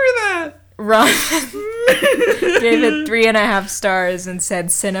for that. Ron gave it 3.5 stars and said,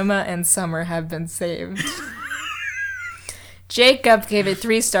 Cinema and Summer have been saved. Jacob gave it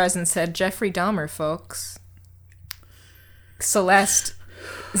 3 stars and said, Jeffrey Dahmer, folks. Celeste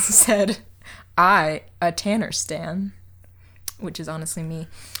said, a Tanner stan, which is honestly me.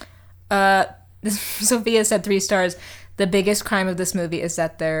 Sophia said 3 stars. The biggest crime of this movie is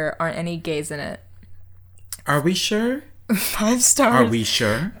that there aren't any gays in it. Are we sure? 5 stars. Are we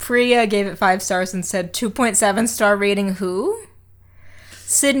sure? Priya gave it 5 stars and said 2.7 star rating. Who?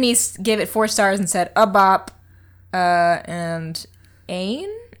 Sydney gave it 4 stars and said a bop. And Aine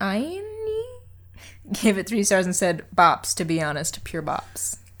gave it 3 stars and said bops, to be honest, pure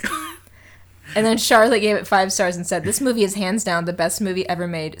bops. And then Charlotte gave it 5 stars and said, this movie is hands down the best movie ever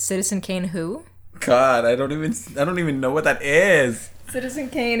made. Citizen Kane who? God, I don't even know what that is. Citizen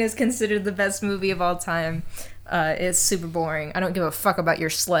Kane is considered the best movie of all time. It's super boring. I don't give a fuck about your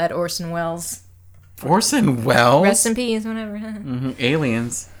sled, Orson Welles. Orson Welles? Rest in peace, whatever.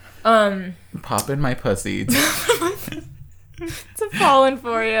 Aliens. Popping my pussy. It's a Fallen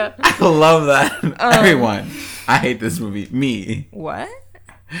for you. I love that. Everyone. I hate this movie. Me. What?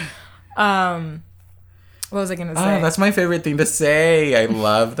 What was I gonna say? Oh, that's my favorite thing to say. I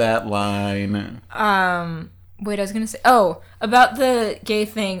love that line. Wait, I was gonna say, about the gay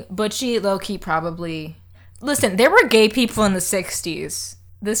thing, Butchie low-key probably... Listen, there were gay people in the 60s.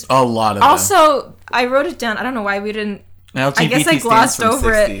 A lot of them. Also, I wrote it down. I don't know why we didn't... LGBT I guess I glossed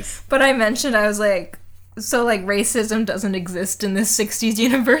over 60s. it. But I mentioned, I was like, so like racism doesn't exist in this 60s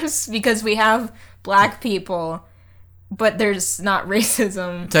universe because we have black people, but there's not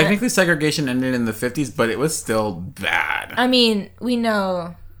racism. Technically, segregation ended in the 50s, but it was still bad. I mean, we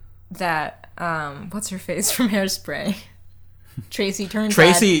know that, what's her face from Hairspray? Tracy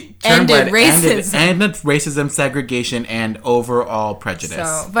Turnblad ended racism. Ended racism, segregation, and overall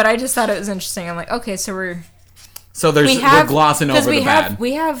prejudice. But I just thought it was interesting. I'm like, okay, so we're glossing over the bad.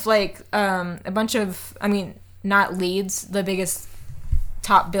 We have like a bunch of, I mean, not leads. The biggest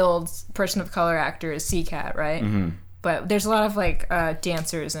top billed person of color actor is C-Cat, right? Mm-hmm. But there's a lot of like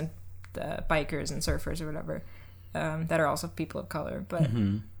dancers and bikers and surfers or whatever that are also people of color. But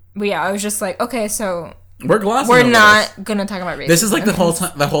yeah, I was just like, okay, so we're glossing. We're not gonna talk about racism. This is like the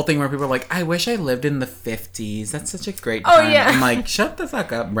whole thing where people are like, I wish I lived in the 50s. That's such a great time. Oh yeah. I'm like, shut the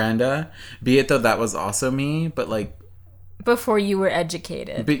fuck up, Brenda. Be it though that was also me, but like before you were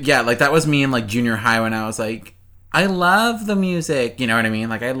educated. But yeah, like that was me in like junior high when I was like, I love the music. You know what I mean?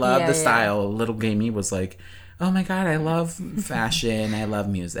 Like I love the style. Little gay me was like, oh my god, I love fashion. I love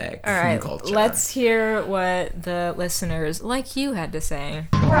music. All right, culture. Let's hear what the listeners like you had to say.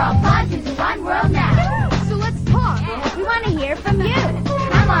 We're all positive in one world now. So let's talk. We want to hear from you.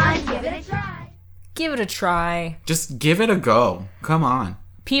 Come on, give it a try. Give it a try. Just give it a go. Come on.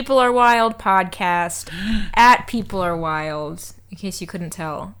 People Are Wild podcast at People Are Wild. In case you couldn't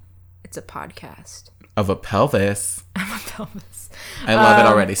tell, it's a podcast. Of a pelvis. Of a pelvis. I love it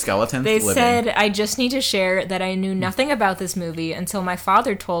already. Skeletons They living. said, I just need to share that I knew nothing about this movie until my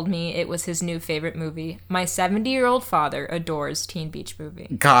father told me it was his new favorite movie. My 70-year-old father adores Teen Beach Movie.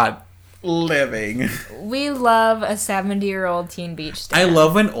 God, living. We love a 70-year-old Teen Beach stan. I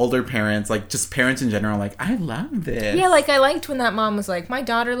love when older parents, like just parents in general, are like, I love this. Yeah, like I liked when that mom was like, my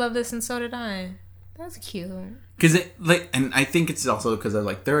daughter loved this and so did I. That's cute. Because it, like, and I think it's also because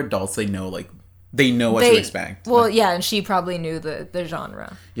like they're adults, they know what to expect. Well, like, yeah, and she probably knew the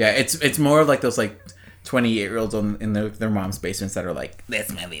genre. Yeah, it's more of like those like 28-year-olds in their mom's basements that are like,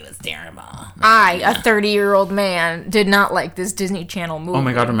 this movie was terrible. A 30-year-old man, did not like this Disney Channel movie. Oh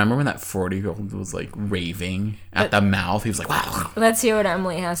my god, remember when that 40-year-old was like raving at the mouth? He was like, wow. Let's hear what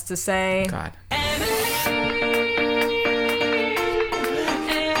Emily has to say. God.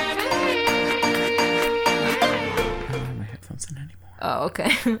 Oh, okay.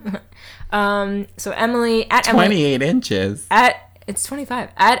 So Emily at 28 inches. It's 25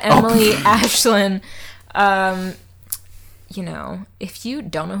 at Emily Ashlyn. You know, if you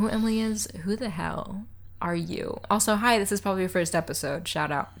don't know who Emily is, who the hell are you? Also, hi, this is probably your first episode.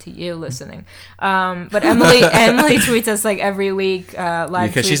 Shout out to you listening. But Emily tweets us like every week. Live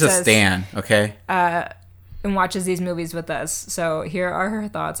because she's a stan, okay? And watches these movies with us. So here are her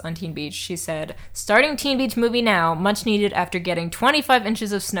thoughts on Teen Beach. She said, starting Teen Beach movie now, much needed after getting 25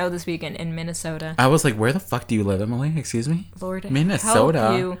 inches of snow this weekend in Minnesota. I was like, where the fuck do you live, Emily? Excuse me? Lord, Minnesota.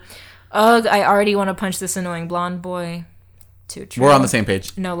 Help you. Ugh, I already want to punch this annoying blonde boy. Too true. We're on the same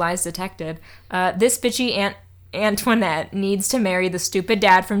page. No lies detected. This bitchy Antoinette needs to marry the stupid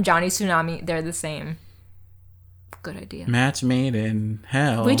dad from Johnny Tsunami. They're the same. Good idea. Match made in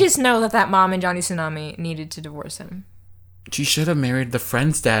hell. We just know that mom and Johnny Tsunami needed to divorce him. She should have married the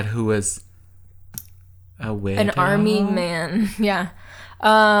friend's dad who was a widow. An army man. Yeah.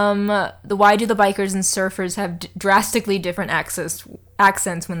 Why do the bikers and surfers have drastically different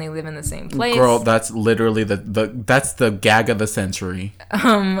accents when they live in the same place? Girl, that's literally that's the gag of the century.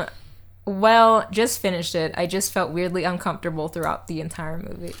 Well, just finished it. I just felt weirdly uncomfortable throughout the entire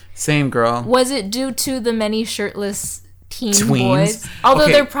movie. Same, girl. Was it due to the many shirtless teen boys? Although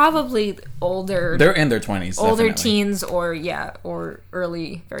they're probably older. They're in their 20s. Older definitely. teens or very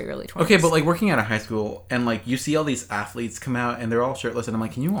early 20s. Okay, but like working at a high school and like you see all these athletes come out and they're all shirtless and I'm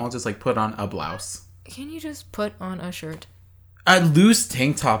like, can you all just like put on a blouse? Can you just put on a shirt? A loose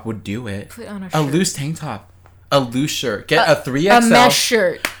tank top would do it. Put on a shirt. A loose tank top. A loose shirt. Get a 3XL. A mesh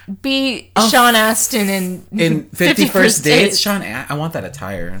shirt. Be Sean Astin in 51st Dates. Sean, I want that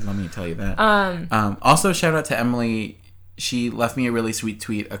attire. Let me tell you that. Also, shout out to Emily. She left me a really sweet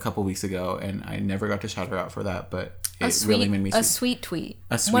tweet a couple weeks ago, and I never got to shout her out for that, but really made me sweet. A sweet tweet.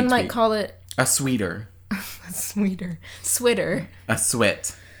 A sweet One tweet. might call it... A sweeter. A sweeter. Switter. A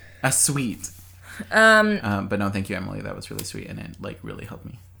swit. A sweet. But no, thank you, Emily. That was really sweet, and it like really helped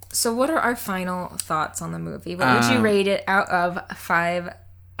me. So what are our final thoughts on the movie? What would you rate it out of 5?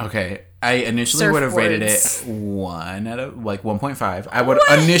 Okay, I initially would have rated it 1 out of 1.5. I would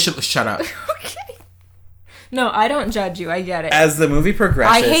initially shut up. Okay. No, I don't judge you. I get it. As the movie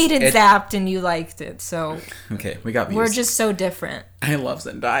progresses, I hated Zapped and you liked it, so okay, we got views. We're just so different. I love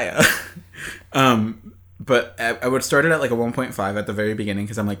Zendaya. But I would start it at like a 1.5 at the very beginning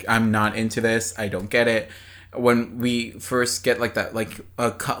because I'm like, I'm not into this. I don't get it. When we first get like that, like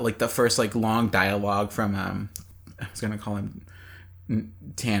the first like long dialogue from I was gonna call him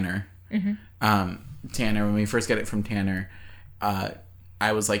Tanner. Mm-hmm. Tanner. When we first get it from Tanner,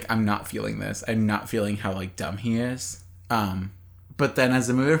 I was like, I'm not feeling this. I'm not feeling how like dumb he is. But then as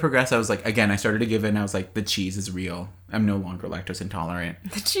the movie progressed, I was like, again, I started to give in. I was like, the cheese is real. I'm no longer lactose intolerant.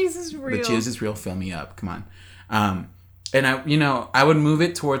 The cheese is real. The cheese is real. Fill me up. Come on. And I would move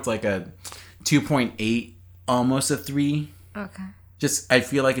it towards like a 2.8. Almost a 3. Okay. I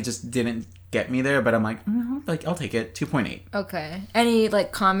feel like it just didn't get me there, but I'm like I'll take it. 2.8. Okay. Any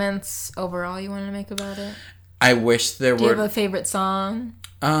like comments overall you want to make about it? I wish there Do were. you have a favorite song?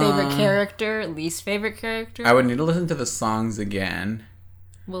 Favorite character? Least favorite character? I would need to listen to the songs again.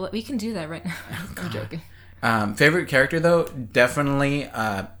 Well, we can do that right now. I'm joking. Favorite character though, definitely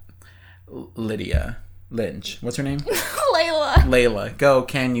Lydia Lynch. What's her name? Layla. Go,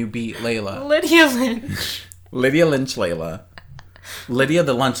 can you beat Layla? Lydia Lynch. Lydia Lynch Layla. Lydia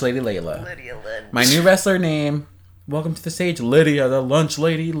the Lunch Lady Layla. Lydia Lynch. My new wrestler name. Welcome to the stage, Lydia the Lunch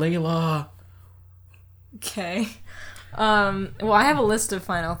Lady Layla. Okay. Well, I have a list of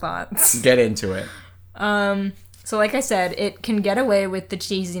final thoughts. Get into it. So like I said, it can get away with the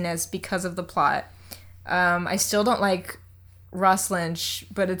cheesiness because of the plot. I still don't like Ross Lynch,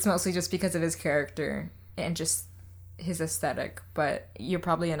 but it's mostly just because of his character and just his aesthetic. But you're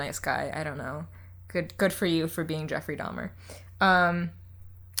probably a nice guy. I don't know. Good for you for being Jeffrey Dahmer.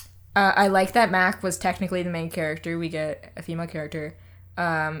 I like that Mac was technically the main character. We get a female character.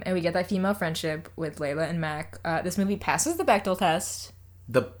 And we get that female friendship with Layla and Mac. This movie passes the Bechdel test.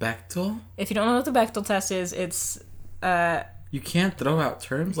 The Bechdel? If you don't know what the Bechdel test is, it's... you can't throw out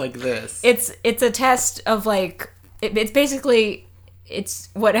terms like this. It's a test of, like... It's basically... It's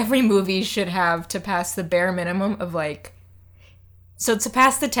what every movie should have to pass the bare minimum of, like... So to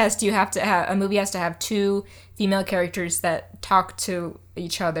pass the test, you have to have... A movie has to have 2 female characters that talk to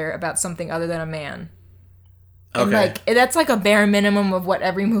each other about something other than a man. And okay. Like, that's like a bare minimum of what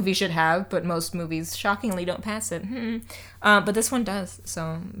every movie should have, but most movies, shockingly, don't pass it. But this one does,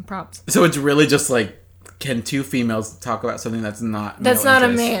 so props. So it's really just like, can 2 females talk about something that's not That's not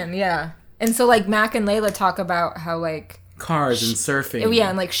interest? A man, yeah. And so, like, Mac and Layla talk about how, like... Cars and surfing. Yeah,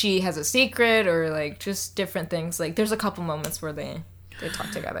 and, like, she has a secret, or, like, just different things. Like, there's a couple moments where they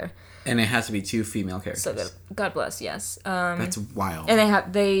talk together. And it has to be 2 female characters. So God bless, yes. That's wild.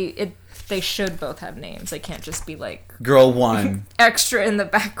 And they should both have names. They can't just be like Girl 1 extra in the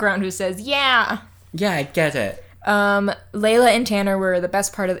background who says yeah. Yeah, I get it. Layla and Tanner were the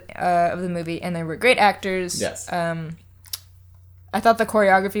best part of the movie, and they were great actors. Yes. I thought the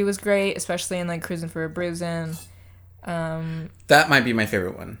choreography was great, especially in like Cruising for a Bruisin'. That might be my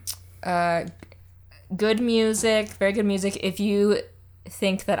favorite one. Good music, very good music. If you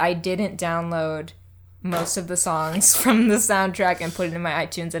think that I didn't download most of the songs from the soundtrack and put it in my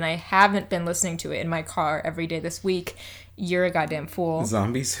iTunes, and I haven't been listening to it in my car every day this week, you're a goddamn fool.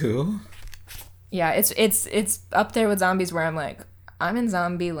 Zombies who? Yeah, it's up there with Zombies, where I'm like, I'm in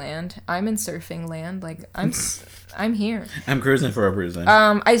zombie land, I'm in surfing land, like I'm here. I'm cruising for a bruising.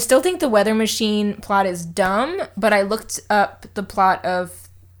 I still think the Weather Machine plot is dumb, but I looked up the plot of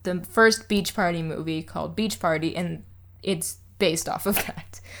the first Beach Party movie called Beach Party, and it's based off of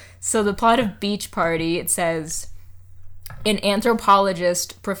that. So the plot of Beach Party, it says, an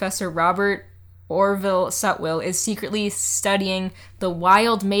anthropologist, Professor Robert Orville Sutwill, is secretly studying the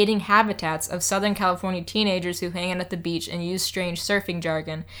wild mating habitats of Southern California teenagers who hang out at the beach and use strange surfing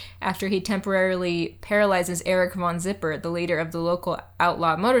jargon after he temporarily paralyzes Eric Von Zipper, the leader of the local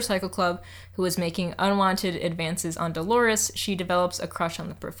outlaw motorcycle club, who is making unwanted advances on Dolores. She develops a crush on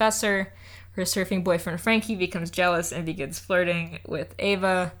the professor. Her surfing boyfriend Frankie becomes jealous and begins flirting with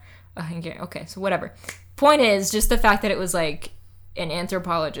Ava. Okay, so whatever. Point is, just the fact that it was like an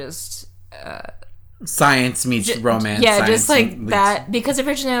anthropologist. Science meets romance. Yeah, just like that. Because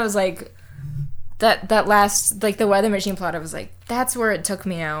originally I was like, that last, like the Weather Machine plot, I was like, that's where it took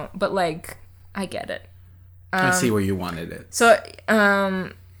me out. But like, I get it. I see where you wanted it. So,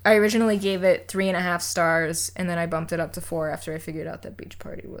 I originally gave it 3.5 stars, and then I bumped it up to 4 after I figured out that Beach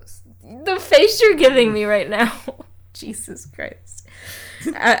Party was... The face you're giving me right now. Jesus Christ.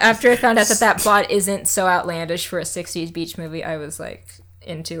 After I found out that plot isn't so outlandish for a 60s beach movie, I was, like,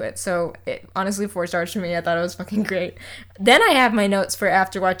 into it. So, honestly, 4 stars for me. I thought it was fucking great. Then I have my notes for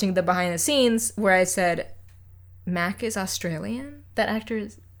after watching the behind the scenes, where I said, Mac is Australian? That actor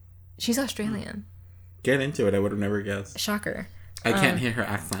is... She's Australian. Get into it. I would have never guessed. Shocker. I can't hear her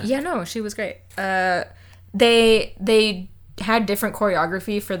accent. Yeah, no, she was great. They had different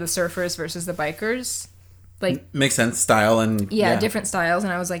choreography for the surfers versus the bikers. Like, makes sense, style and yeah, different styles,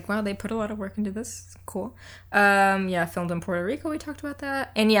 and I was like, wow, they put a lot of work into this. Cool. Yeah, filmed in Puerto Rico. We talked about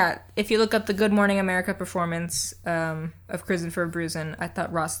that. And yeah, if you look up the Good Morning America performance of Cruising for a Bruisin', I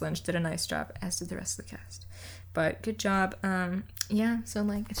thought Ross Lynch did a nice job, as did the rest of the cast. But good job. Yeah, so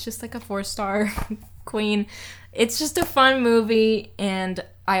like it's just like a 4-star queen. It's just a fun movie, and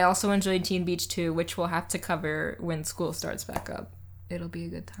I also enjoyed Teen Beach 2, which we'll have to cover when school starts back up. It'll be a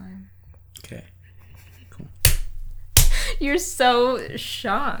good time. Okay. Cool. You're so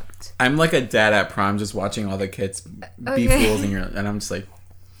shocked. I'm like a dad at prom just watching all the kids be fools and I'm just like,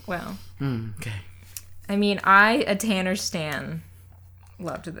 Well. Okay. I mean, a Tanner stan,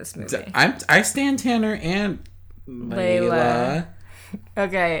 loved this movie. I stand Tanner and Layla.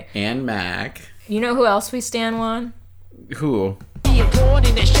 Okay. And Mac. You know who else we stan, Juan? Who?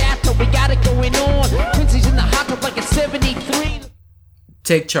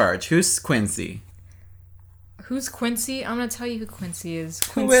 Take charge. Who's Quincy? Who's Quincy? I'm going to tell you who Quincy is.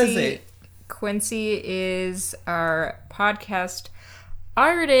 Who is it? Quincy is our podcast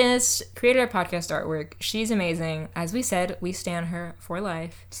artist, creator of podcast artwork. She's amazing. As we said, we stan her for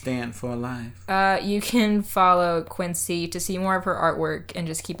life. Stand for life. You can follow Quincy to see more of her artwork and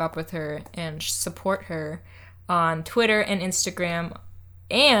just keep up with her and support her on Twitter and Instagram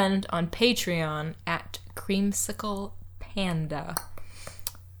and on Patreon at Creamsicle Panda.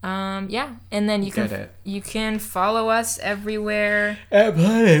 Yeah, and then you can follow us everywhere at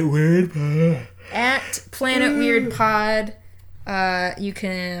Planet Weird Pod. At Planet Weird Pod. You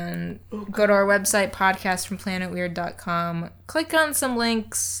can go to our website, podcastfromplanetweird.com. Click on some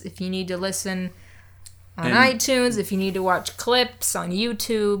links if you need to listen on iTunes. If you need to watch clips on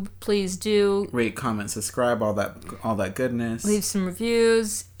YouTube, please do. Rate, comment, subscribe, all that goodness. Leave some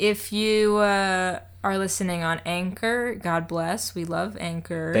reviews. If you are listening on Anchor, God bless. We love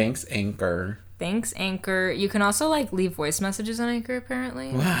Anchor. Thanks, Anchor. You can also leave voice messages on Anchor,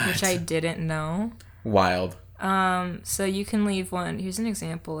 apparently. What? Which I didn't know. Wild. So you can leave one. Here's an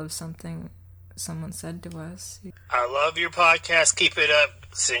example of something someone said to us. I love your podcast. Keep it up.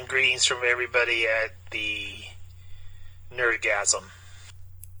 Send greetings from everybody at the Nerdgasm.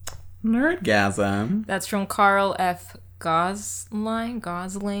 Nerdgasm. That's from Carl F. Gosling.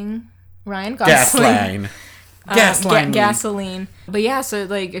 Ryan Gasline. Gosling. Gasoline. But yeah, so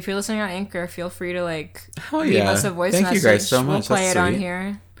if you're listening on Anchor, feel free to leave us a voice message. Thank you guys so much. We'll play That's it on sweet.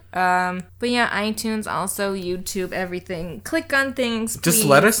 here. But yeah, iTunes, also YouTube, everything. Click on things, please. Just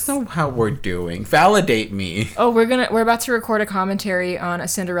let us know how we're doing. Validate me. Oh, we're about to record a commentary on A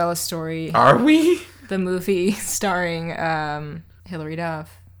Cinderella Story. Are we? The movie starring Hilary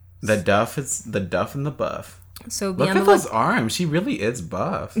Duff. The Duff and the Buff. So look at those arms. She really is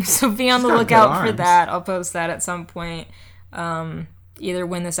buff. So be on the lookout for that. I'll post that at some point, either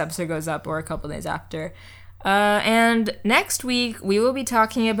when this episode goes up or a couple days after. And next week we will be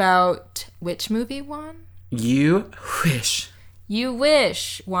talking about which movie, Juan? You Wish. You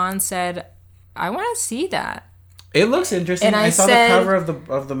Wish. Juan said, "I want to see that." It looks interesting. And I saw said, the cover of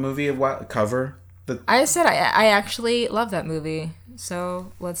the movie. I said I actually love that movie.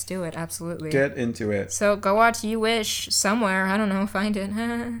 So let's do it. Absolutely. Get into it. So go watch You Wish somewhere. I don't know. Find it.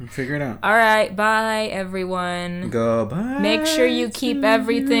 Figure it out. All right. Bye, everyone. Goodbye. Make sure you keep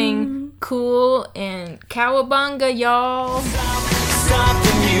everything cool and cowabunga, y'all. Stop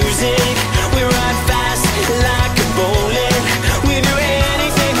the music. We ride fast like